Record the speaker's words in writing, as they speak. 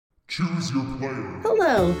Choose your player.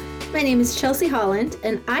 Hello, my name is Chelsea Holland,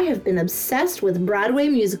 and I have been obsessed with Broadway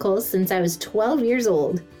musicals since I was 12 years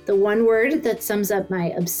old. The one word that sums up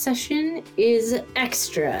my obsession is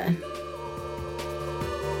extra.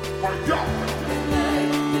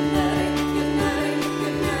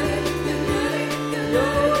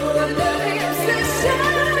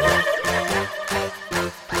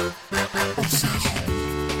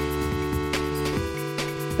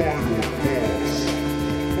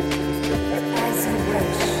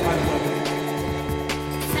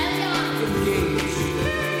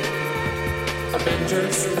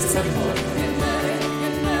 Avengers Assemble.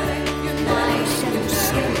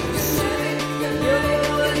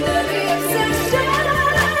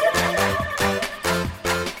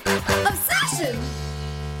 Obsession!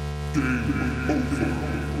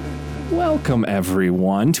 Welcome,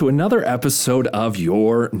 everyone, to another episode of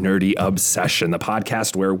Your Nerdy Obsession, the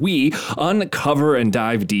podcast where we uncover and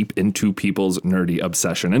dive deep into people's nerdy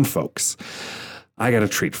obsession. And folks, I got a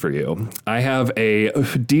treat for you. I have a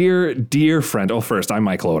dear friend. Oh, first, I'm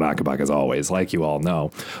Michael Onakabak, as always, like you all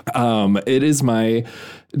know. It is my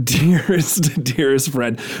dearest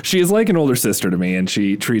friend. She is like an older sister to me, and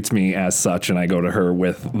she treats me as such, and I go to her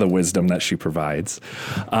with the wisdom that she provides.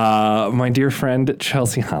 My dear friend,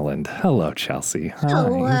 Chelsea Holland. Hello, Chelsea. Hi.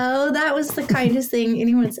 Hello, that was the kindest thing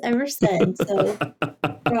anyone's ever said, so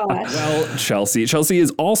gosh. Well, Chelsea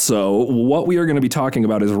is also, what we are going to be talking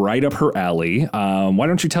about is right up her alley. Why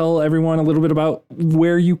don't you tell everyone a little bit about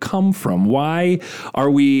where you come from? What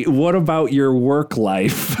about your work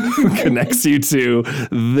life connects you to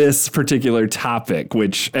this particular topic,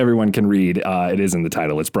 which everyone can read. It is in the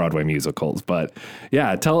title. It's Broadway musicals. But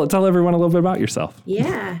yeah, tell everyone a little bit about yourself.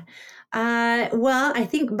 Yeah. Well, I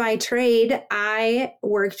think by trade, I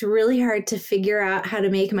worked really hard to figure out how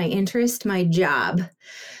to make my interest my job.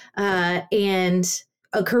 And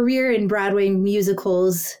a career in Broadway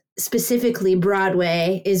musicals, specifically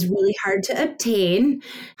Broadway, is really hard to obtain.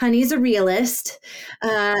 Honey's a realist.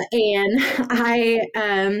 And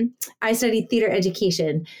I studied theater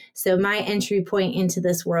education. So my entry point into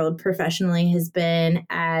this world professionally has been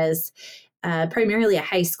as primarily a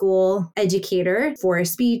high school educator for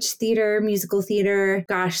speech, theater, musical theater.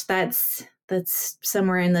 Gosh, that's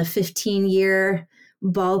somewhere in the 15-year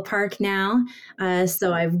ballpark now.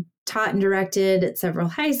 So I've taught and directed at several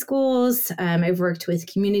high schools. I've worked with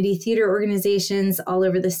community theater organizations all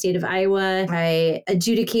over the state of Iowa. I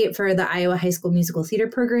adjudicate for the Iowa High School Musical Theater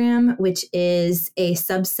Program, which is a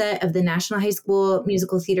subset of the National High School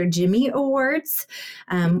Musical Theater Jimmy Awards,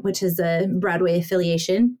 which is a Broadway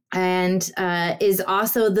affiliation, and is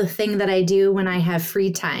also the thing that I do when I have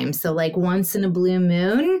free time. So like once in a blue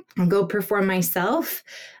moon, I'll go perform myself.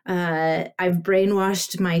 I've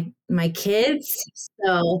brainwashed my kids.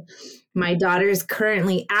 So my daughter's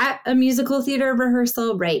currently at a musical theater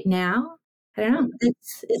rehearsal right now. I don't know.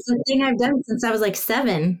 It's a thing I've done since I was like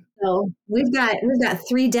 7. So we've got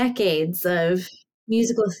 3 decades of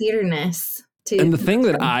musical theaterness. And the thing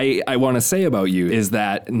that I want to say about you is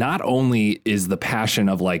that not only is the passion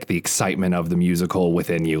of like the excitement of the musical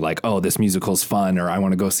within you, like, oh, this musical's fun, or I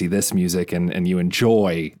want to go see this music, and you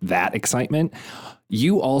enjoy that excitement,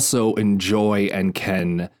 you also enjoy and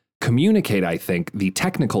can communicate, I think, the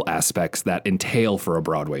technical aspects that entail for a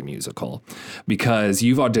Broadway musical, because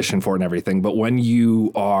you've auditioned for it and everything. But when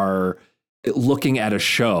you are looking at a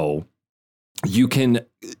show, you can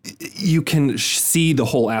see the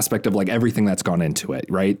whole aspect of like everything that's gone into it,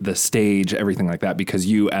 right? The stage, everything like that, because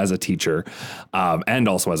you as a teacher and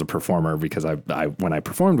also as a performer, because I when I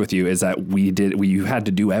performed with you, is that you had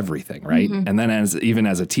to do everything, right? Mm-hmm. And then even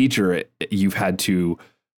as a teacher, you've had to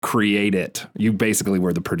create it. You basically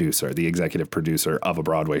were the producer, the executive producer of a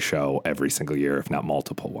Broadway show every single year, if not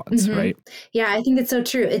multiple ones, mm-hmm. right? Yeah, I think it's so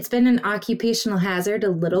true. It's been an occupational hazard a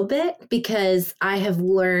little bit, because I have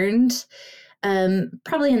learned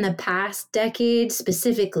probably in the past decade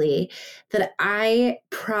specifically, that I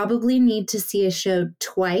probably need to see a show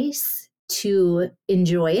twice to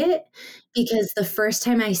enjoy it, because the first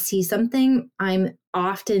time I see something, I'm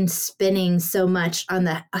often spinning so much on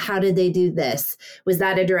how did they do this? Was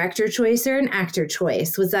that a director choice or an actor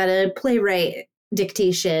choice? Was that a playwright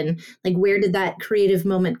dictation? Like, where did that creative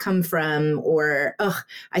moment come from? Or,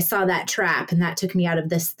 I saw that trap and that took me out of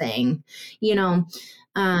this thing,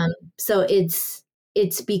 so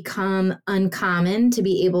it's become uncommon to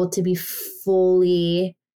be able to be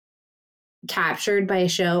fully captured by a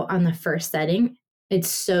show on the first setting. It's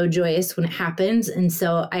so joyous when it happens. And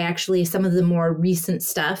so I actually, some of the more recent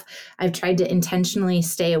stuff, I've tried to intentionally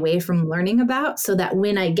stay away from learning about so that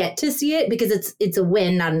when I get to see it, because it's a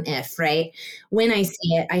win, not an if, right? When I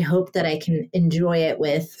see it, I hope that I can enjoy it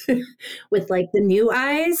with with like the new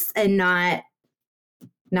eyes and not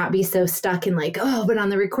be so stuck in like, oh, but on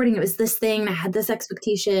the recording it was this thing and I had this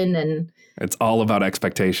expectation. And it's all about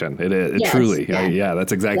expectation. It is. It yes, truly. yeah. Yeah,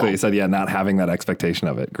 that's exactly what you said. Yeah, not having that expectation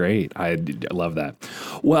of it. Great. I love that.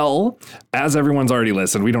 Well, as everyone's already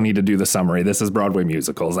listened, we don't need to do the summary. This is Broadway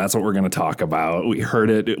musicals. That's what we're going to talk about. We heard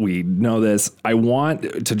it. We know this. I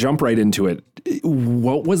want to jump right into it.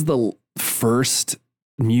 What was the first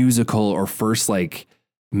musical or first like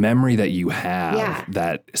memory that you have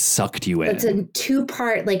that sucked you in? It's a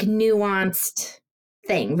two-part, like nuanced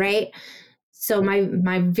thing, right? So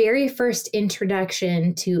my very first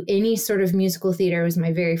introduction to any sort of musical theater was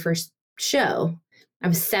my very first show. I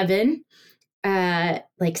was 7,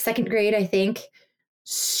 like second grade, I think,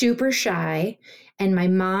 super shy. And my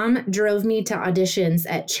mom drove me to auditions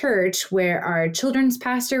at church where our children's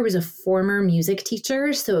pastor was a former music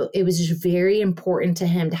teacher. So it was just very important to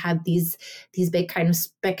him to have these big kind of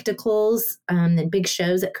spectacles and big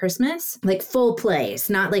shows at Christmas, like full plays,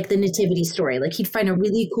 not like the nativity story. Like he'd find a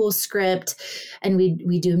really cool script and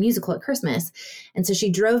we'd do a musical at Christmas. And so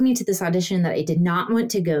she drove me to this audition that I did not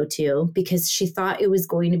want to go to because she thought it was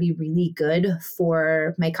going to be really good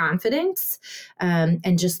for my confidence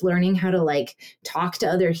and just learning how to like talk to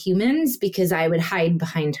other humans, because I would hide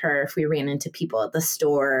behind her if we ran into people at the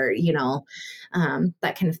store, you know,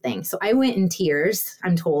 that kind of thing. So I went in tears,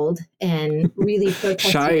 I'm told, and really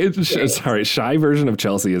shy version of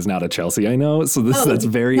Chelsea is not a Chelsea, I know. So that's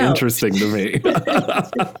very interesting to me.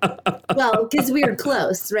 Well, because we were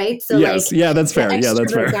close, right? So yes, yeah, that's fair. Yeah,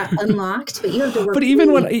 that's fair. Got unlocked, but you have to work. But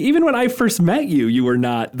even when I first met you, you were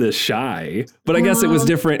not this shy. But I guess it was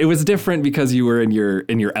different. It was different because you were in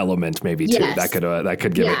your element, maybe too. Yes. That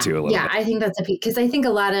could give it to you a little. Yeah, bit. I think that's because I think a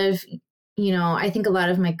lot of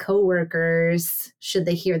my coworkers, should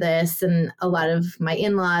they hear this, and a lot of my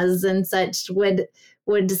in-laws and such would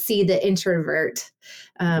see the introvert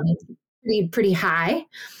pretty high.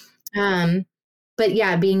 But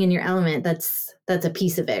yeah, being in your element, that's a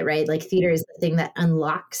piece of it, right? Like theater is the thing that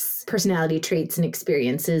unlocks personality traits and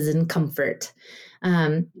experiences and comfort.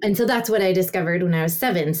 And so that's what I discovered when I was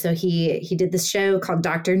 7. So he did this show called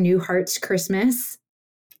Dr. Newhart's Christmas.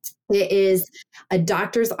 It is a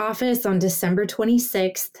doctor's office on December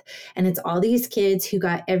 26th, and it's all these kids who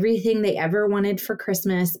got everything they ever wanted for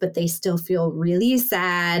Christmas, but they still feel really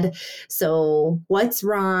sad. So what's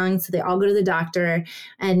wrong? So they all go to the doctor,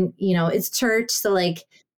 and, you know, it's church. So like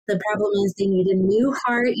the problem is they need a new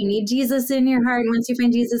heart. You need Jesus in your heart. And once you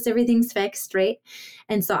find Jesus, everything's fixed, right?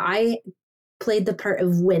 And so I played the part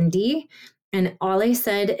of Wendy, and all I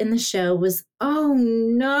said in the show was, "Oh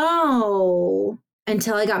no,"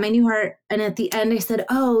 until I got my new heart. And at the end I said,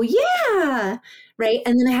 "Oh yeah." Right.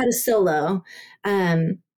 And then I had a solo.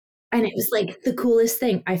 And it was like the coolest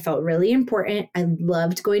thing. I felt really important. I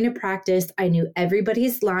loved going to practice. I knew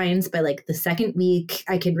everybody's lines by like the second week.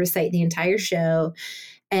 I could recite the entire show.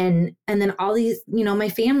 And then all these, you know, my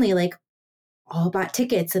family like all bought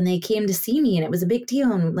tickets and they came to see me, and it was a big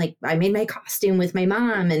deal. And like I made my costume with my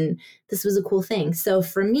mom, and this was a cool thing. So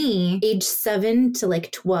for me, age 7 to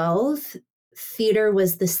like 12, theater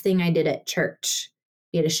was this thing I did at church.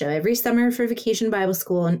 We had a show every summer for Vacation Bible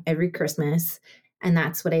School and every Christmas. And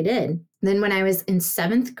that's what I did. Then when I was in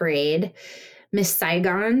 7th grade, Miss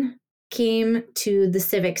Saigon came to the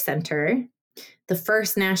Civic Center, the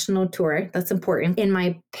first national tour. That's important. And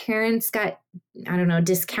my parents got,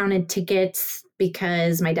 discounted tickets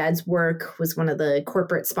because my dad's work was one of the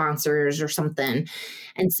corporate sponsors or something.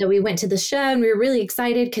 And so we went to the show and we were really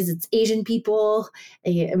excited because it's Asian people.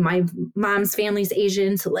 My mom's family's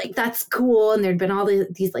Asian. So like, that's cool. And there'd been all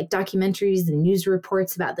these like documentaries and news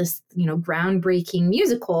reports about this, groundbreaking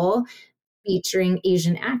musical featuring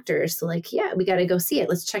Asian actors. So like, yeah, we got to go see it.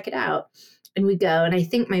 Let's check it out. And we go. And I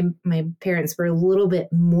think my parents were a little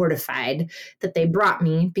bit mortified that they brought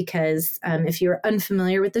me because if you're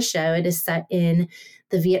unfamiliar with the show, it is set in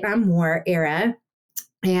the Vietnam War era.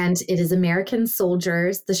 And it is American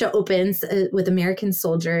soldiers. The show opens with American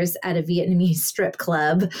soldiers at a Vietnamese strip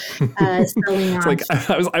club selling off. Like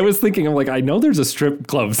I was thinking, I'm like, I know there's a strip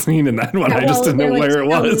club scene in that one. Yeah, I just didn't know where it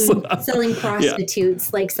was. Selling prostitutes,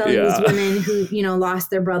 selling these women who,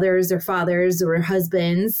 lost their brothers or fathers or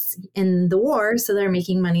husbands in the war. So they're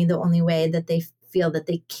making money the only way that they feel that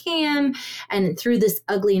they can. And through this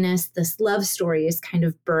ugliness, this love story is kind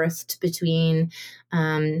of birthed between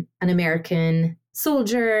an American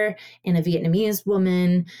soldier and a Vietnamese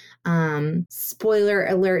woman. Spoiler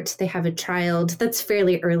alert, they have a child. That's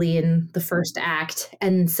fairly early in the first act.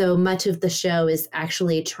 And so much of the show is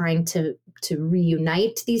actually trying to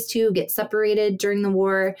reunite these two, get separated during the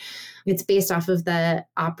war. It's based off of the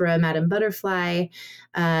opera Madame Butterfly.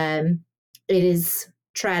 It is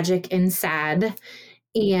tragic and sad.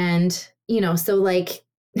 And, so like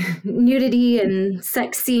nudity and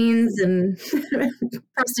sex scenes and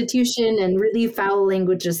prostitution and really foul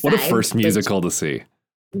language aside. What a first musical to see.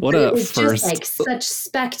 What it a was first. just like such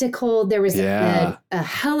spectacle. There was a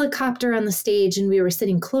helicopter on the stage, and we were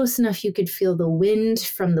sitting close enough you could feel the wind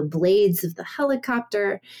from the blades of the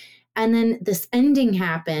helicopter. And then this ending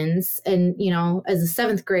happens. And, as a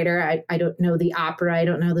seventh grader, I don't know the opera. I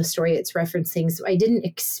don't know the story it's referencing. So I didn't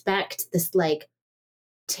expect this, like,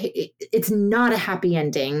 it's not a happy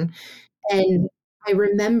ending. And I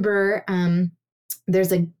remember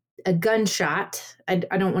there's a gunshot. I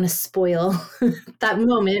don't want to spoil that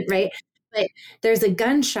moment, right? But there's a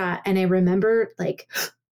gunshot, and I remember like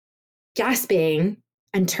gasping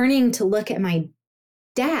and turning to look at my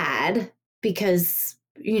dad because,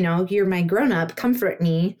 you're my grown-up, comfort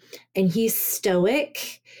me. And he's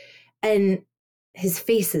stoic and his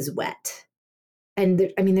face is wet. And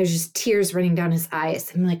there's just tears running down his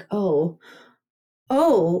eyes. I'm like, oh,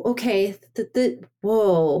 okay.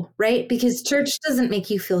 Whoa, right? Because church doesn't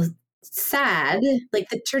make you feel sad. Like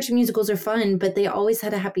the church musicals are fun, but they always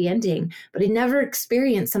had a happy ending. But I never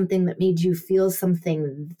experienced something that made you feel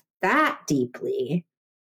something that deeply.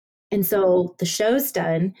 And so the show's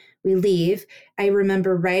done. We leave. I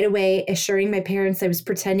remember right away assuring my parents I was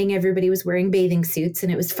pretending everybody was wearing bathing suits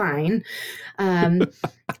and it was fine.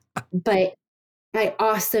 But I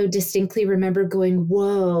also distinctly remember going,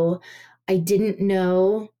 whoa, I didn't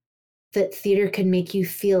know that theater could make you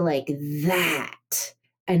feel like that.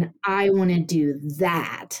 And I want to do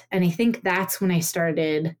that. And I think that's when I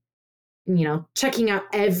started, checking out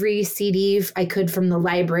every CD I could from the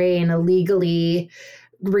library and illegally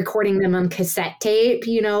recording them on cassette tape,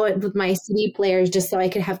 with my CD players, just so I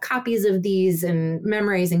could have copies of these and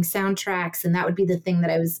memorizing soundtracks. And that would be the thing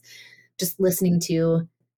that I was just listening to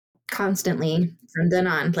constantly from then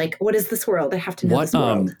on. Like, what is this world? I have to know this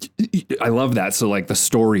world. I love that. So like the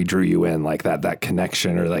story drew you in, like that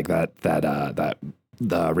connection, or like that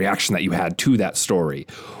the reaction that you had to that story.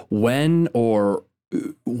 When or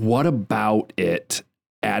what about it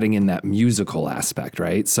adding in that musical aspect,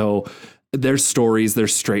 right? So there's stories,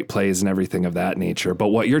 there's straight plays and everything of that nature. But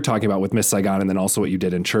what you're talking about with Miss Saigon, and then also what you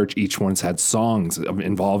did in church, each one's had songs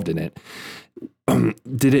involved in it.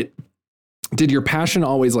 Did your passion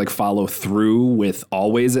always like follow through with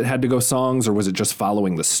always it had to go songs, or was it just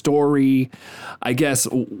following the story? I guess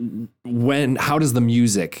how does the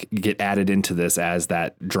music get added into this as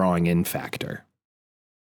that drawing in factor?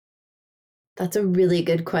 That's a really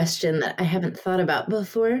good question that I haven't thought about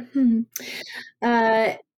before.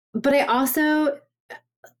 But I also,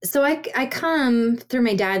 so I come through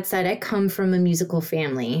my dad's side, I come from a musical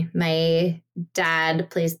family. My dad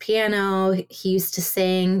plays piano. He used to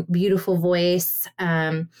sing, beautiful voice.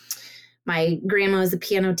 My grandma is a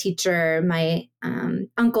piano teacher. My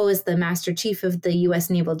uncle is the master chief of the U.S.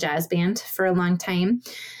 Naval Jazz Band for a long time.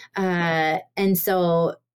 And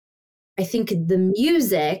so I think the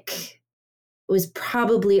music was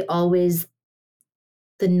probably always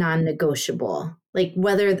the non-negotiable. Like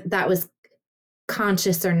whether that was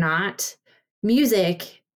conscious or not,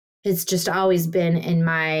 music has just always been in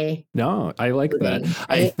my. No, I like that.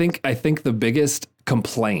 Right? I think the biggest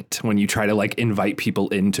complaint when you try to like invite people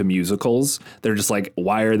into musicals, they're just like,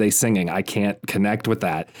 why are they singing? I can't connect with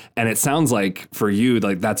that. And it sounds like for you,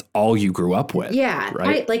 like that's all you grew up with. Yeah.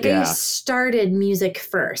 Right. I started music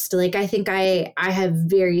first. Like I think I have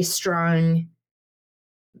very strong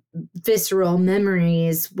visceral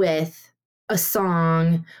memories with a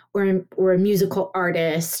song or a musical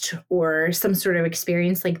artist or some sort of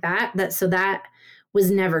experience like that. So that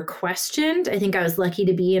was never questioned. I think I was lucky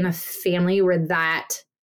to be in a family where that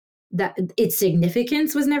its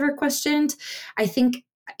significance was never questioned. I think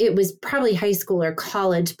it was probably high school or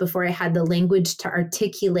college before I had the language to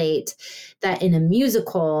articulate that in a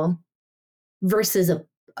musical versus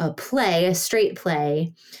a play, a straight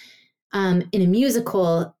play, in a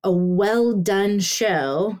musical, a well done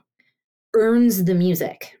show earns the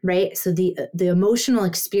music, right? So the emotional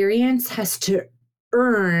experience has to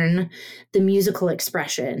earn the musical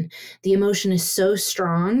expression. The emotion is so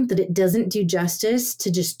strong that it doesn't do justice to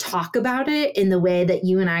just talk about it in the way that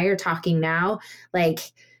you and I are talking now.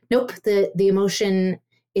 Like, nope, the emotion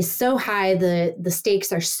is so high, the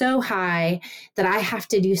stakes are so high that I have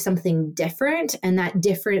to do something different. And that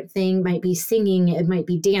different thing might be singing, it might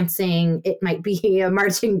be dancing, it might be a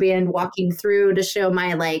marching band walking through to show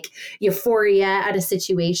my like euphoria at a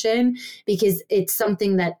situation, because it's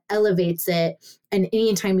something that elevates it. And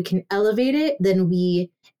anytime we can elevate it, then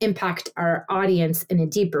we impact our audience in a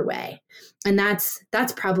deeper way. And that's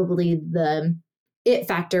probably the it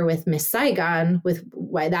factor with Miss Saigon, with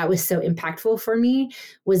why that was so impactful for me,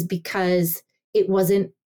 was because it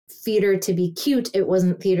wasn't theater to be cute. It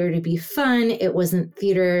wasn't theater to be fun. It wasn't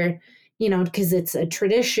theater, because it's a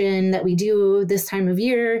tradition that we do this time of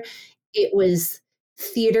year. It was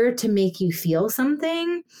theater to make you feel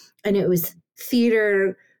something. And it was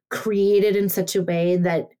theater created in such a way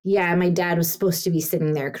that, yeah, my dad was supposed to be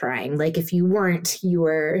sitting there crying. Like if you weren't, you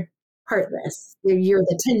were heartless. You're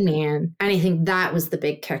the Tin Man. And I think that was the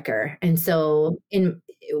big kicker. And so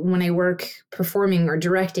when I work performing or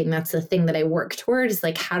directing, that's the thing that I work towards, is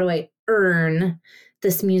like, how do I earn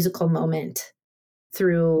this musical moment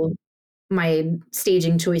through my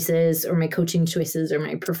staging choices or my coaching choices or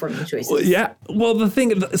my performing choices? Well, yeah. Well, the thing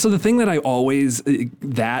that I always,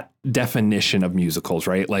 that definition of musicals,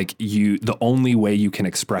 right? Like the only way you can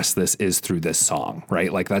express this is through this song,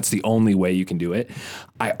 right? Like that's the only way you can do it.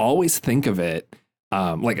 I always think of it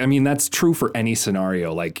that's true for any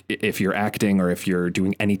scenario. Like if you're acting or if you're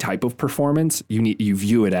doing any type of performance, you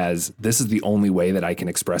view it as, this is the only way that I can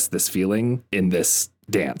express this feeling in this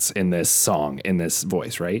dance, in this song, in this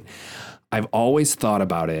voice, right? I've always thought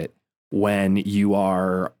about it when you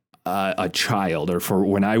are a child, or for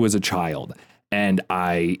when I was a child and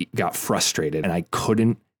I got frustrated and I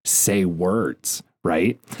couldn't say words,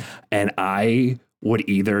 right? And I would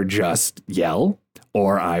either just yell,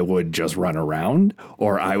 or I would just run around,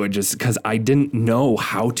 or I would just, because I didn't know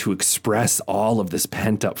how to express all of this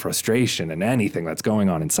pent up frustration and anything that's going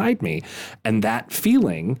on inside me. And that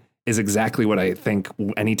feeling is exactly what I think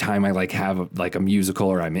anytime I have a musical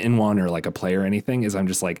or I'm in one or like a play or anything, is I'm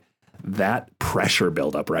just like, that pressure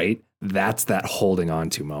buildup, right? That's that holding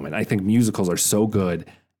on to moment. I think musicals are so good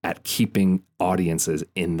at keeping audiences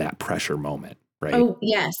in that pressure moment, right? Oh,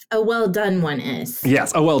 yes. A well done one is.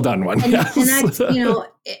 Yes, a well done one. And, yes. and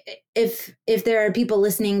that's, if there are people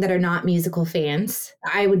listening that are not musical fans,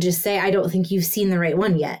 I would just say, I don't think you've seen the right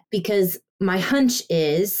one yet, because my hunch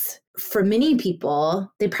is, for many people,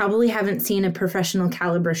 they probably haven't seen a professional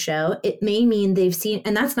caliber show. It may mean they've seen,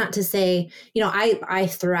 and that's not to say, I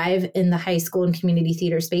thrive in the high school and community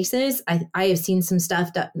theater spaces. I have seen some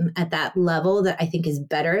stuff done at that level that I think is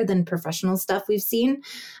better than professional stuff we've seen.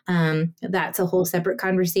 That's a whole separate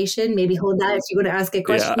conversation. Maybe hold that if you want to ask a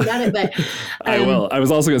question about it. But I will. I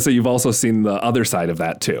was also going to say, you've also seen the other side of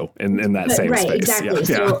that too, in that same right, space.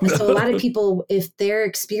 Exactly. Yeah. So a lot of people, if their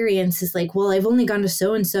experience is like, well, I've only gone to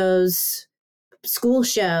so-and-so's school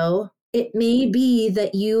show, it may be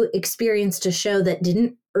that you experienced a show that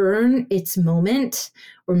didn't earn its moment,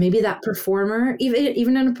 or maybe that performer,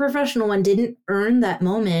 even in a professional one, didn't earn that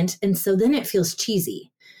moment. And so then it feels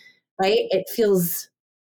cheesy, right? It feels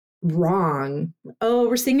wrong. Oh,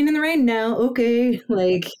 we're singing in the rain now. Okay.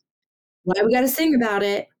 Like, why we got to sing about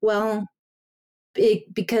it? Well,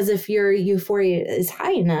 because if your euphoria is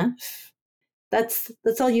high enough, that's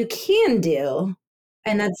all you can do.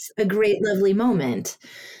 And that's a great, lovely moment.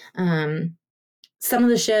 Some of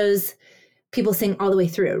the shows, people sing all the way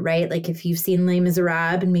through, right? Like if you've seen Les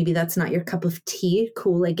Miserables and maybe that's not your cup of tea,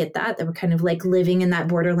 cool, I get that. That we're kind of like living in that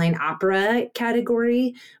borderline opera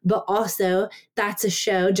category. But also that's a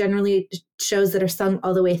show, generally shows that are sung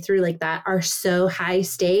all the way through like that are so high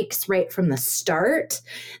stakes right from the start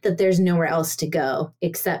that there's nowhere else to go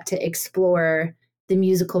except to explore the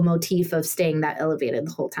musical motif of staying that elevated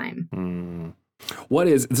the whole time.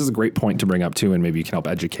 This is a great point to bring up too, and maybe you can help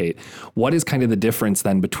educate. What is kind of the difference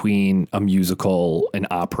then between a musical, an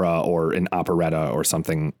opera, or an operetta, or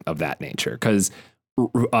something of that nature? Because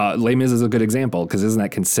Les Mis is a good example, because isn't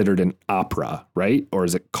that considered an opera, right? Or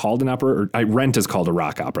is it called an opera? Or Rent is called a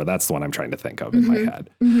rock opera. That's the one I'm trying to think of in my head.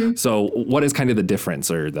 Mm-hmm. So what is kind of the difference,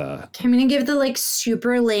 or the... I'm going to give the like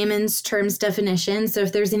super layman's terms definition. So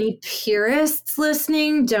if there's any purists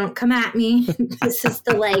listening, don't come at me. This is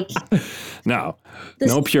the like... No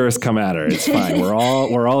purists come at her. It's fine. We're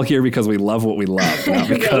all here because we love what we love, not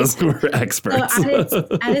because we're experts. So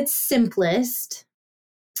at its simplest,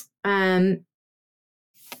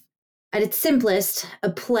 a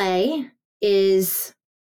play is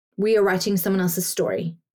we are watching someone else's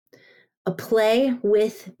story. a play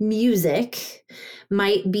with music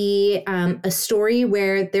might be a story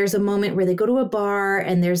where there's a moment where they go to a bar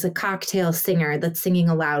and there's a cocktail singer that's singing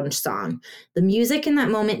a lounge song. The music in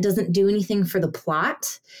that moment doesn't do anything for the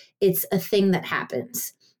plot. It's a thing that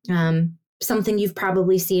happens. Something you've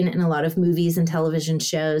probably seen in a lot of movies and television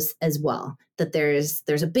shows as well, that there's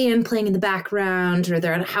a band playing in the background, or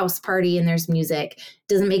they're at a house party and there's music.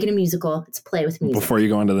 Doesn't make it a musical. It's a play with music. Before you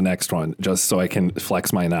go on to the next one, just so I can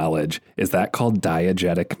flex my knowledge, is that called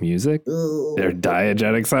diegetic music? Ooh. They're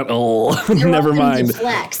diegetic sound? Oh, never mind.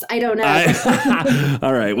 Flex. I don't know.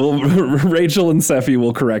 All right. Well, Rachel and Sephi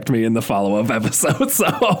will correct me in the follow-up episode. So,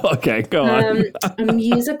 okay, go on. A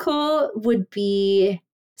musical would be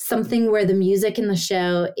something where the music in the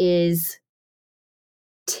show is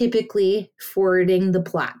typically forwarding the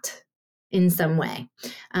plot in some way.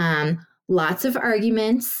 Lots of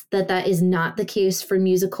arguments that is not the case for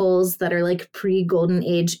musicals that are like pre-Golden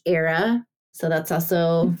Age era. So that's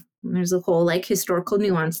also, there's a whole like historical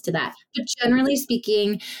nuance to that. But generally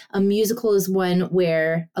speaking, a musical is one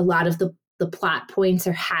where a lot of the plot points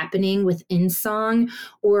are happening within song,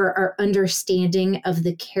 or our understanding of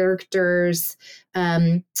the characters'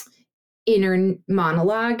 inner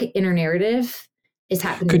monologue, inner narrative is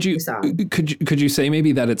happening through song. Could you say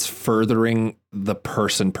maybe that it's furthering the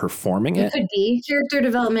person performing it? It could be character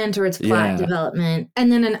development, or it's plot development.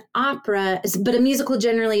 And then an opera, but a musical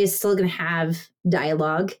generally is still going to have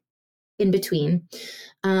dialogue in between.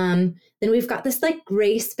 Then we've got this like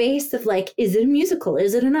gray space of like, is it a musical?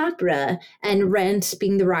 Is it an opera? And Rent,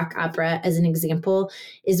 being the rock opera as an example,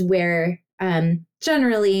 is where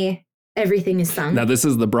generally everything is sung. Now, this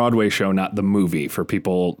is the Broadway show, not the movie, for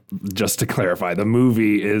people, just to clarify. The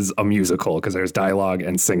movie is a musical because there's dialogue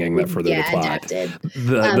and singing that further the plot. Adapted.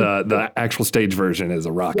 The actual stage version is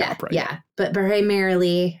a rock opera. Yeah, but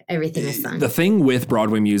primarily everything is sung. The thing with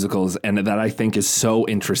Broadway musicals, and that I think is so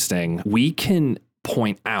interesting, we can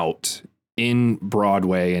point out in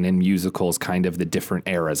Broadway and in musicals kind of the different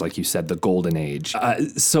eras, like you said, the golden age.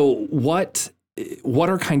 So what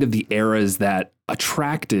are kind of the eras that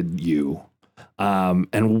attracted you?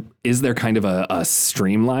 And is there kind of a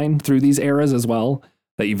streamline through these eras as well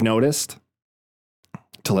that you've noticed?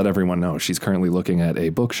 To let everyone know, she's currently looking at a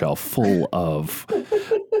bookshelf full of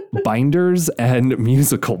binders and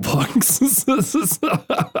musical books.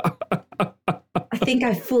 I think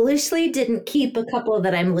I foolishly didn't keep a couple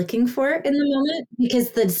that I'm looking for in the moment,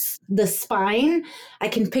 because the spine, I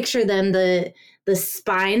can picture them, the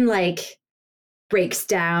spine like breaks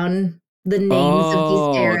down the names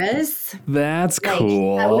of these eras. That's like,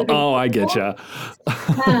 cool. I get you.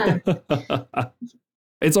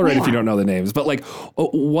 It's all right if you don't know the names, but like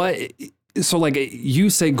what? So like you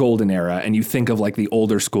say golden era and you think of like the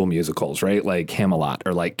older school musicals, right? Like Camelot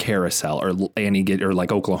or like Carousel or Annie or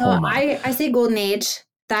like Oklahoma. I say golden age.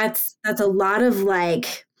 That's a lot of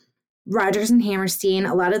like Rodgers and Hammerstein,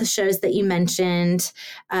 a lot of the shows that you mentioned.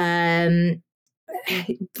 But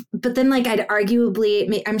then like I'd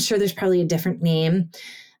arguably, I'm sure there's probably a different name.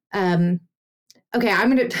 Okay,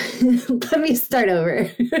 I'm going to, let me start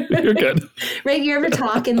over. You're good. Right? You're ever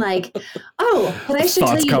talking like, oh, but I should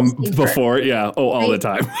Thoughts tell you. Come before. First. Yeah. Oh, all right? The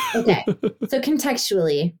time. Okay. So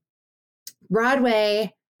contextually,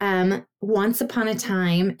 Broadway, once upon a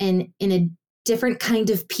time and in a different kind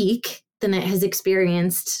of peak than it has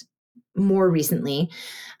experienced more recently,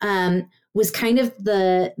 was kind of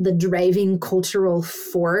the driving cultural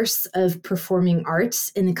force of performing arts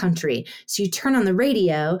in the country. So you turn on the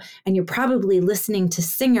radio and you're probably listening to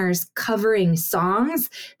singers covering songs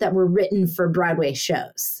that were written for Broadway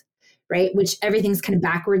shows, right? Which everything's kind of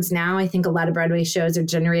backwards now. I think a lot of Broadway shows are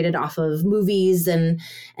generated off of movies and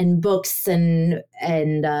books and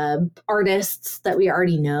artists that we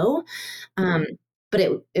already know.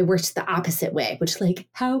 But it works the opposite way, which like,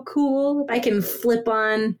 how cool if I can flip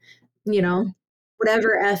on,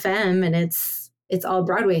 whatever FM and it's all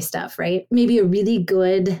Broadway stuff, right? Maybe a really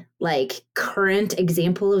good, like current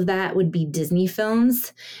example of that would be Disney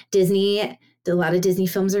films. A lot of Disney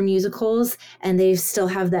films are musicals, and they still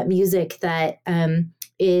have that music that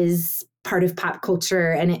is part of pop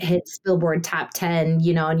culture, and it hits Billboard top 10,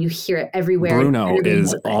 and you hear it everywhere. Bruno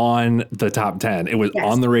is on the top 10. It was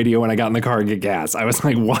on the radio when I got in the car to get gas. I was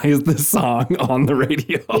like, why is this song on the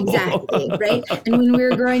radio? Exactly, right? And when we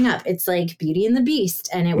were growing up, it's like Beauty and the Beast,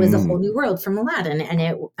 and it was a whole new world from Aladdin, and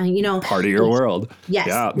it, part of your world. Yes.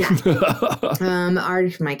 Yeah.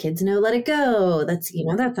 My Kids Know Let It Go. That's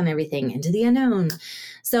on everything. Into the Unknown.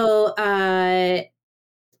 So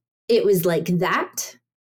it was like that.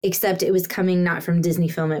 except it was coming not from Disney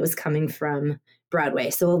film, it was coming from Broadway.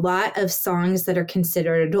 So a lot of songs that are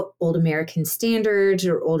considered old American standards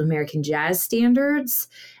or old American jazz standards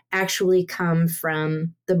actually come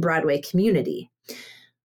from the Broadway community.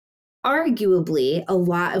 Arguably, a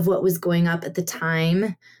lot of what was going up at the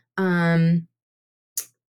time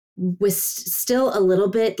was still a little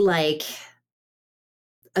bit like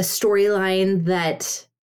a storyline that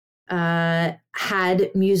had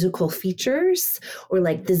musical features, or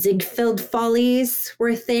like the Ziegfeld Follies were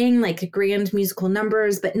a thing, like grand musical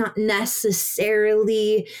numbers, but not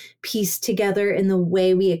necessarily pieced together in the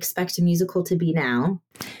way we expect a musical to be now.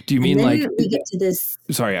 Do you mean like we get to this?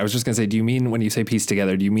 Sorry, I was just gonna say, do you mean when you say piece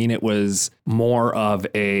together, do you mean it was more of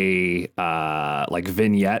a like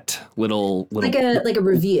vignette, little like a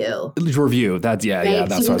review? Review. That's Right? yeah.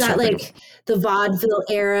 That's So what we've I was got trying like the vaudeville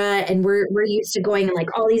era, and we're used to going in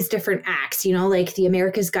like all these different acts, like the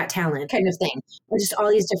America's Got Talent kind of thing, or just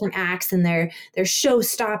all these different acts, and they're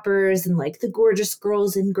showstoppers, and like the gorgeous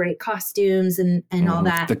girls in great costumes and all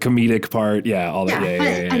that. The comedic part, all that.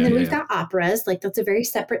 And then we've got operas. Like that's a very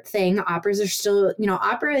separate thing. Operas are still,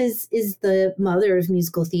 opera is the mother of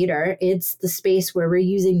musical theater. It's the space where we're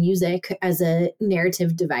using music as a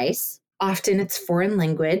narrative device. Often it's foreign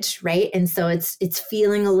language, right? And so it's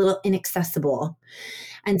feeling a little inaccessible.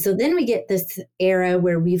 And so then we get this era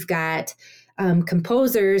where we've got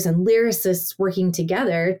composers and lyricists working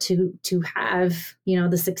together to have,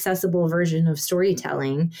 this accessible version of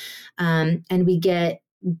storytelling. And we get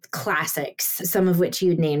classics, some of which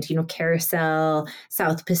you'd named, Carousel,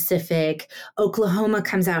 South Pacific. Oklahoma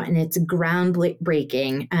comes out and it's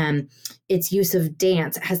groundbreaking. Its use of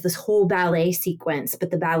dance, it has this whole ballet sequence,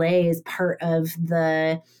 but the ballet is part of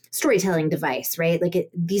the storytelling device, right? Like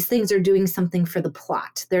these things are doing something for the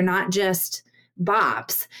plot. They're not just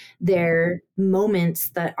bops. They're moments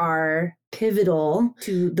that are pivotal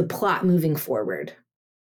to the plot moving forward.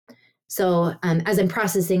 So as I'm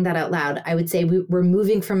processing that out loud, I would say we're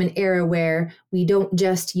moving from an era where we don't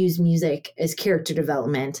just use music as character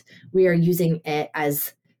development. We are using it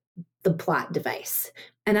as the plot device.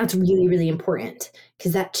 And that's really, really important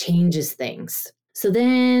because that changes things. So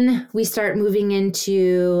then we start moving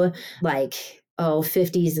into like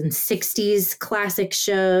 50s and 60s classic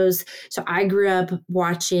shows. So I grew up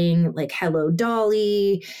watching like Hello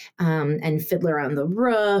Dolly and Fiddler on the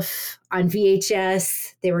Roof on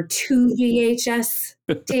VHS. There were 2 VHS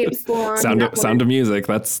tapes long. Sound of Music.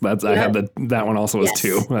 That's yep. I had that one also was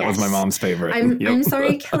 2. That was my mom's favorite. I'm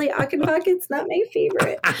sorry, Kelly Achenbach, it's not my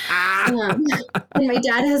favorite. And my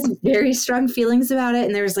dad has very strong feelings about it.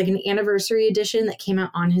 And there was like an anniversary edition that came out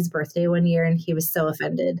on his birthday one year, and he was so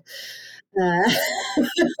offended.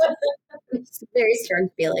 Very strong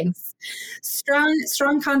feelings,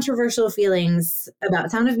 strong controversial feelings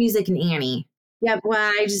about Sound of Music and Annie. Yep. Well,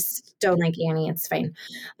 I just don't like Annie. It's fine.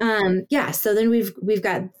 So then we've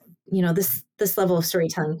got this level of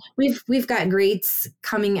storytelling. We've got greats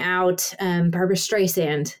coming out. Barbra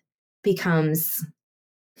Streisand becomes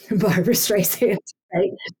Barbra Streisand,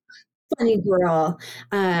 right? Funny girl,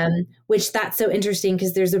 which that's so interesting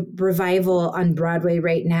because there's a revival on Broadway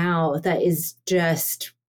right now that is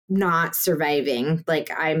just not surviving.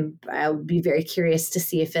 Like I'll be very curious to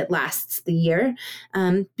see if it lasts the year,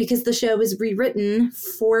 because the show was rewritten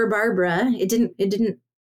for Barbara. It didn't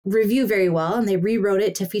review very well, and they rewrote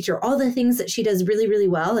it to feature all the things that she does really, really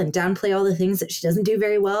well and downplay all the things that she doesn't do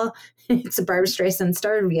very well. It's a Barbra Streisand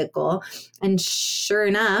star vehicle. And sure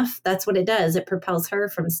enough, that's what it does. It propels her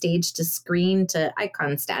from stage to screen to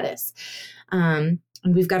icon status. And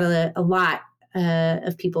we've got a lot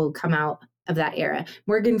of people come out of that era.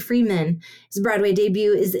 Morgan Freeman, his Broadway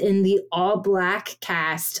debut is in the all-black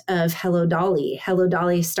cast of Hello Dolly. Hello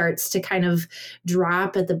Dolly starts to kind of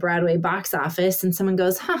drop at the Broadway box office, and someone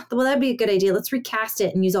goes, well, that'd be a good idea. Let's recast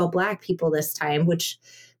it and use all black people this time, which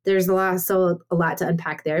there's a lot to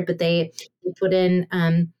unpack there. But they put in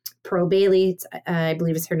Pearl Bailey, I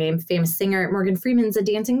believe is her name, famous singer. Morgan Freeman's a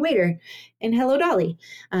dancing waiter in Hello Dolly.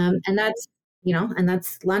 And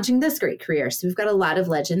that's launching this great career. So we've got a lot of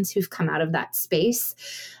legends who've come out of that space.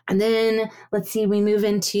 And then let's see, we move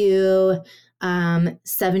into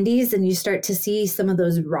 70s, and you start to see some of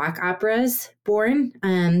those rock operas born.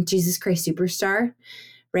 Jesus Christ Superstar,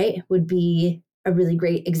 right, would be a really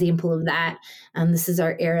great example of that. This is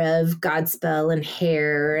our era of Godspell and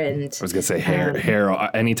Hair. And I was going to say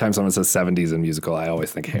Hair. Anytime someone says 70s in musical, I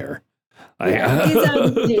always think Hair.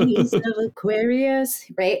 Days of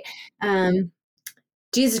Aquarius, right?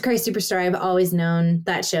 Jesus Christ Superstar, I've always known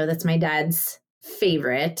that show. That's my dad's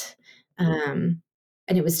favorite. And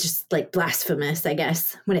it was just like blasphemous, I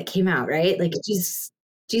guess, when it came out, right? Like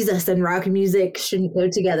Jesus and rock music shouldn't go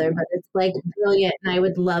together, but it's like brilliant. And I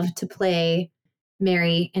would love to play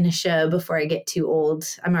Mary in a show before I get too old.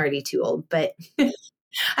 I'm already too old, but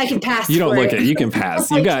I can pass. You don't for look it. You can pass.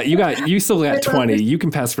 You still got 20. You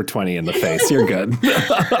can pass for 20 in the face. You're good.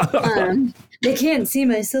 They can't see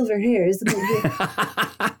my silver hairs.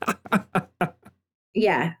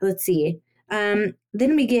 Yeah, let's see. Then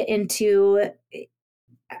we get into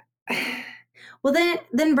well,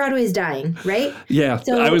 then Broadway's dying, right? Yeah,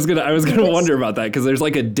 So I was gonna wonder about that because there's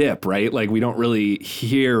like a dip, right? Like we don't really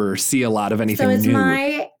hear or see a lot of anything so it's new.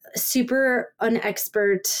 my super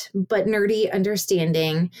unexpert but nerdy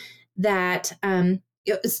understanding that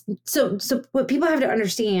so what people have to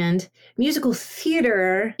understand, musical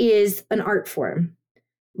theater is an art form.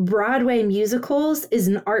 Broadway musicals is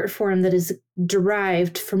an art form that is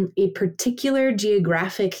derived from a particular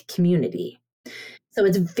geographic community. So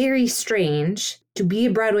it's very strange. To be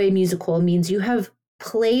a Broadway musical means you have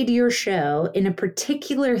played your show in a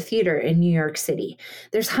particular theater in New York City.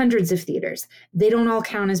 There's hundreds of theaters. They don't all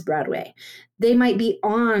count as Broadway. They might be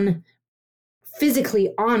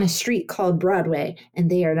physically on a street called Broadway, and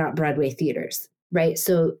they are not Broadway theaters, right?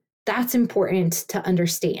 So that's important to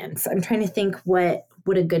understand. So I'm trying to think what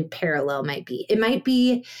a good parallel might be. It might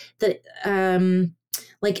be that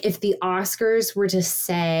like if the Oscars were to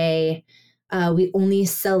say we only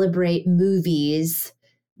celebrate movies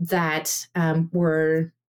that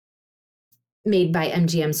were made by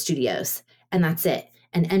MGM Studios, and that's it.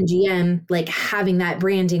 And MGM, like having that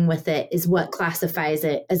branding with it is what classifies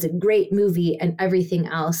it as a great movie, and everything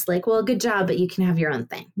else, like, well, good job, but you can have your own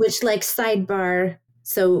thing. Which, like, sidebar,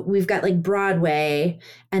 so we've got like Broadway,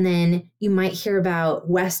 and then you might hear about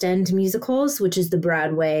West End musicals, which is the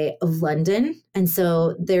Broadway of London. And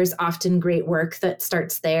so there's often great work that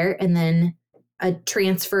starts there, and then a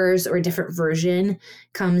transfers or a different version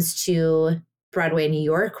comes to Broadway, New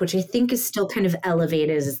York, which I think is still kind of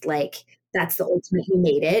elevated as like, that's the ultimate, you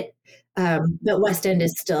made it. But West End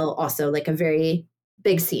is still also like a very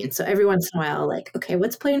big scene. So every once in a while, like, okay,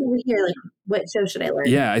 what's playing over here? Like, what show should I learn?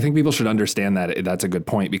 Yeah, I think people should understand that. That's a good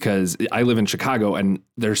point because I live in Chicago and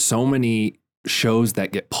there's so many shows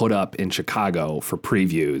that get put up in Chicago for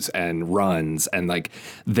previews and runs. And like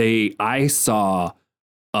I saw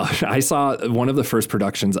one of the first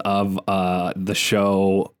productions of the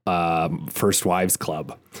show First Wives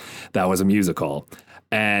Club. That was a musical.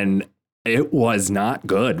 And it was not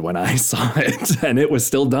good when I saw it, and it was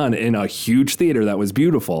still done in a huge theater that was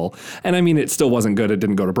beautiful. And I mean, it still wasn't good. It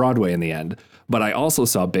didn't go to Broadway in the end. But I also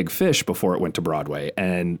saw Big Fish before it went to Broadway,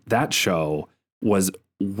 and that show was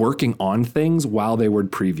working on things while they were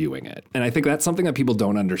previewing it. And I think that's something that people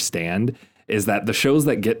don't understand is that the shows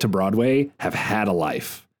that get to Broadway have had a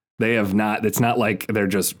life. They have not, it's not like they're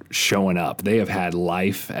just showing up. They have had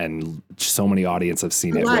life and so many audiences have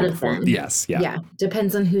seen it. A lot of them. Yes. Yeah. Yeah.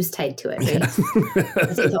 Depends on who's tied to it, right? Yeah.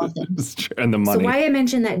 That's with all things. And the money. So why I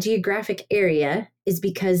mentioned that geographic area is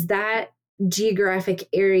because that geographic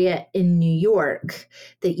area in New York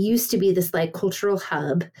that used to be this like cultural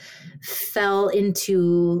hub fell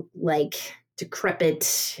into like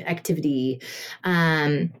decrepit activity.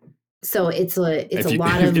 So it's a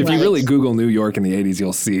lot of. If you really Google New York in the 80s,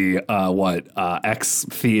 you'll see X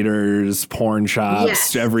theaters, porn shops,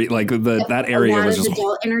 yes. That area was just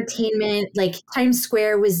adult entertainment. Like Times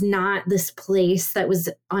Square was not this place that was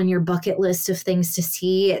on your bucket list of things to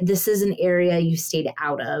see. This is an area you stayed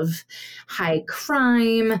out of. High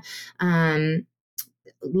crime, a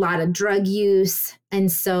lot of drug use,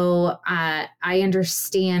 and so I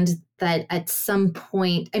understand that at some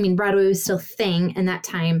point, I mean, Broadway was still a thing in that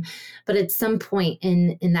time, but at some point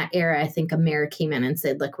in that era, I think a mayor came in and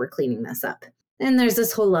said, look, we're cleaning this up. And there's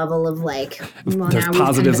this whole level of like, well, there's now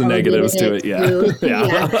positives and negatives to it. Yeah.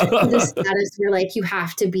 The status where like you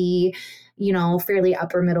have to be, fairly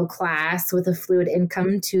upper middle class with a fluid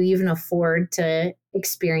income to even afford to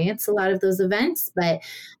experience a lot of those events.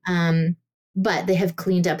 But they have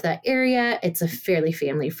cleaned up that area. It's a fairly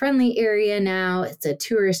family-friendly area now. It's a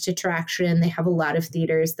tourist attraction. They have a lot of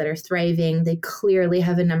theaters that are thriving. They clearly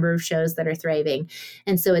have a number of shows that are thriving.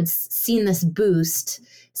 And so it's seen this boost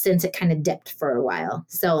since it kind of dipped for a while.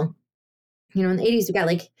 So, in the 80s, we got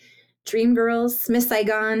like Dreamgirls, Miss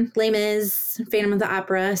Saigon, Les Mis, Phantom of the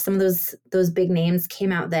Opera. Some of those big names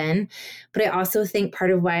came out then. But I also think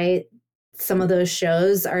part of why some of those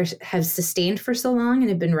shows have sustained for so long and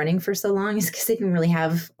have been running for so long is because they didn't really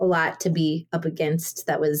have a lot to be up against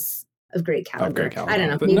that was of great caliber. caliber. I don't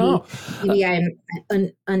know. But Maybe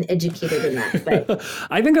I'm uneducated in that, but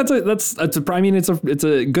I think it's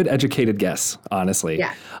a good educated guess, honestly.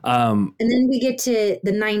 yeah. And then we get to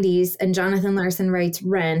the 90s and Jonathan Larson writes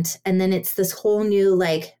Rent. And then it's this whole new,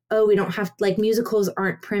 like, oh, we don't have, like, musicals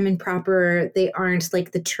aren't prim and proper. They aren't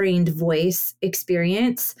like the trained voice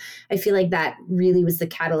experience. I feel like that really was the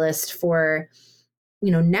catalyst for,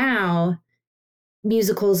 now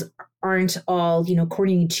musicals aren't all,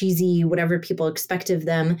 corny, cheesy, whatever people expect of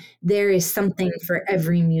them. There is something for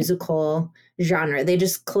every musical genre. They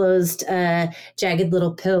just closed Jagged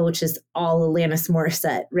Little Pill, which is all Alanis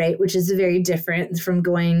Morissette, right? Which is very different from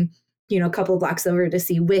going, a couple blocks over to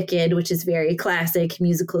see Wicked, which is very classic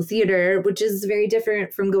musical theater, which is very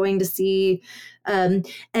different from going to see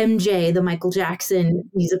MJ, the Michael Jackson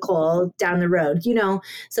musical down the road,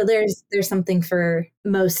 So there's something for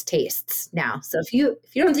most tastes now. So if you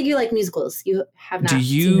don't think you like musicals, you have not. Do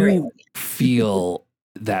seen the right you one. feel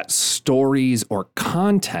that stories or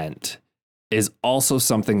content is also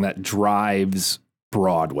something that drives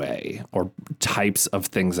Broadway or types of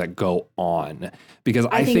things that go on? Because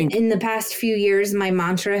I think in the past few years, my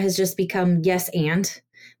mantra has just become yes and.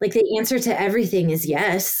 Like the answer to everything is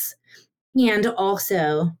yes. And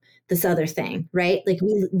also this other thing, right? Like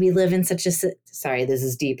we live in such a, sorry, this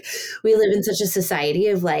is deep. We live in such a society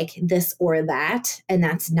of like this or that. And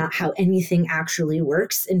that's not how anything actually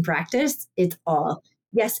works in practice. It's all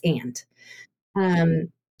yes and.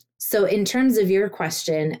 So in terms of your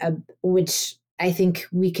question, which I think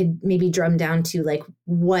we could maybe drum down to, like,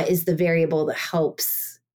 what is the variable that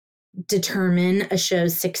helps determine a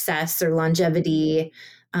show's success or longevity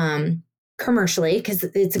commercially, because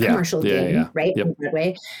it's a commercial game, right? Yep. On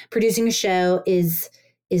Broadway. Producing a show is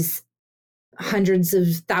hundreds of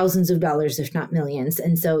thousands of dollars, if not millions.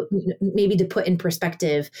 And so maybe to put in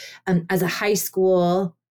perspective, as a high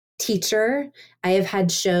school teacher, I have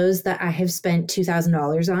had shows that I have spent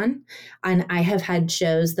 $2,000 on, and I have had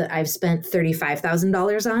shows that I've spent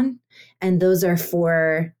 $35,000 on. And those are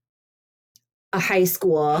for a high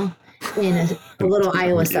school in a little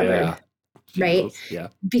Iowa suburb, right? Yeah.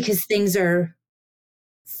 Because things are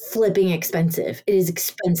flipping expensive. It is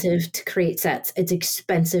expensive to create sets. It's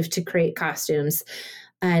expensive to create costumes.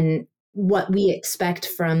 And what we expect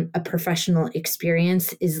from a professional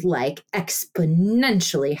experience is like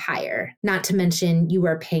exponentially higher. Not to mention, you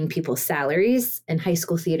are paying people salaries. In high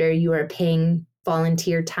school theater, you are paying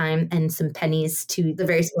volunteer time and some pennies to the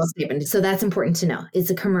very small stipend. So that's important to know. It's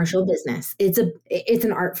a commercial business. It's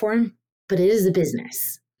an art form, but it is a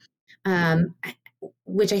business.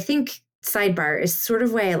 Which I think, sidebar, is sort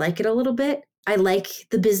of why I like it a little bit. I like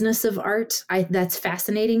the business of art. That's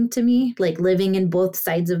fascinating to me, like living in both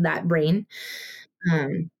sides of that brain.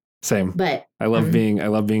 Same. But I love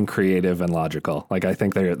being creative and logical. Like I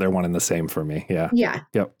think they're one and the same for me. Yeah. Yeah.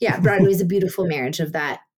 Yep. Yeah. Broadway is a beautiful marriage of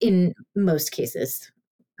that in most cases.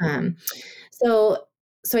 So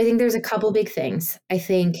I think there's a couple big things. I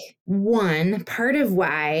think one part of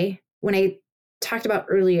why, when I talked about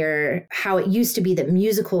earlier how it used to be that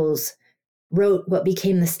musicals wrote what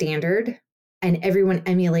became the standard and everyone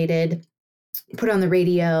emulated, put on the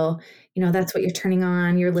radio, that's what you're turning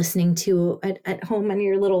on, you're listening to at home on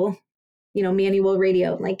your little, manual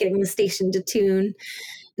radio, like getting the station to tune.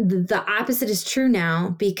 The opposite is true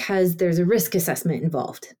now because there's a risk assessment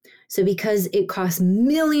involved. So because it costs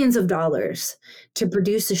millions of dollars to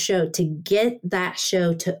produce a show, to get that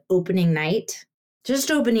show to opening night,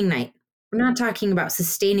 just opening night. We're not talking about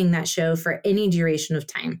sustaining that show for any duration of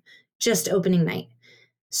time, just opening night.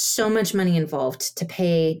 So much money involved to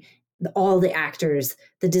pay all the actors,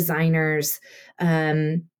 the designers,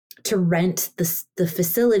 to rent the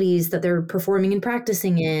facilities that they're performing and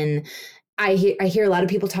practicing in. I hear a lot of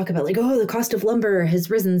people talk about like, oh, the cost of lumber has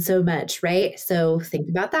risen so much, right? So think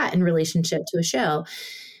about that in relationship to a show.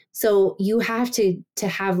 So you have to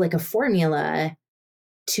have like a formula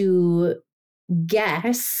to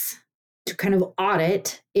guess, to kind of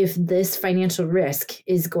audit if this financial risk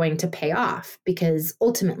is going to pay off, because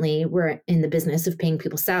ultimately we're in the business of paying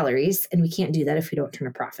people salaries and we can't do that if we don't turn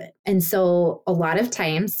a profit. And so a lot of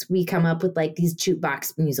times we come up with like these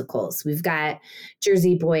jukebox musicals. We've got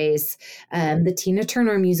Jersey Boys, the Tina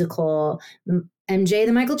Turner musical, MJ,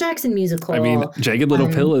 the Michael Jackson musical. I mean, Jagged Little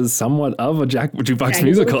Pill is somewhat of a jukebox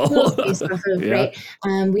musical. Right.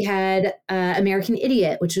 We had American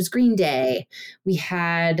Idiot, which was Green Day. We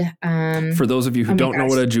had... For those of you who don't know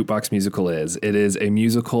what a jukebox musical is, it is a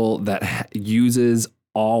musical that uses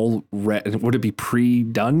would it be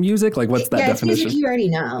pre-done music? Like what's that definition? It's music you already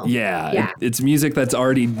know. Yeah. It's music that's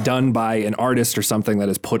already done by an artist or something that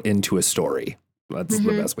is put into a story. That's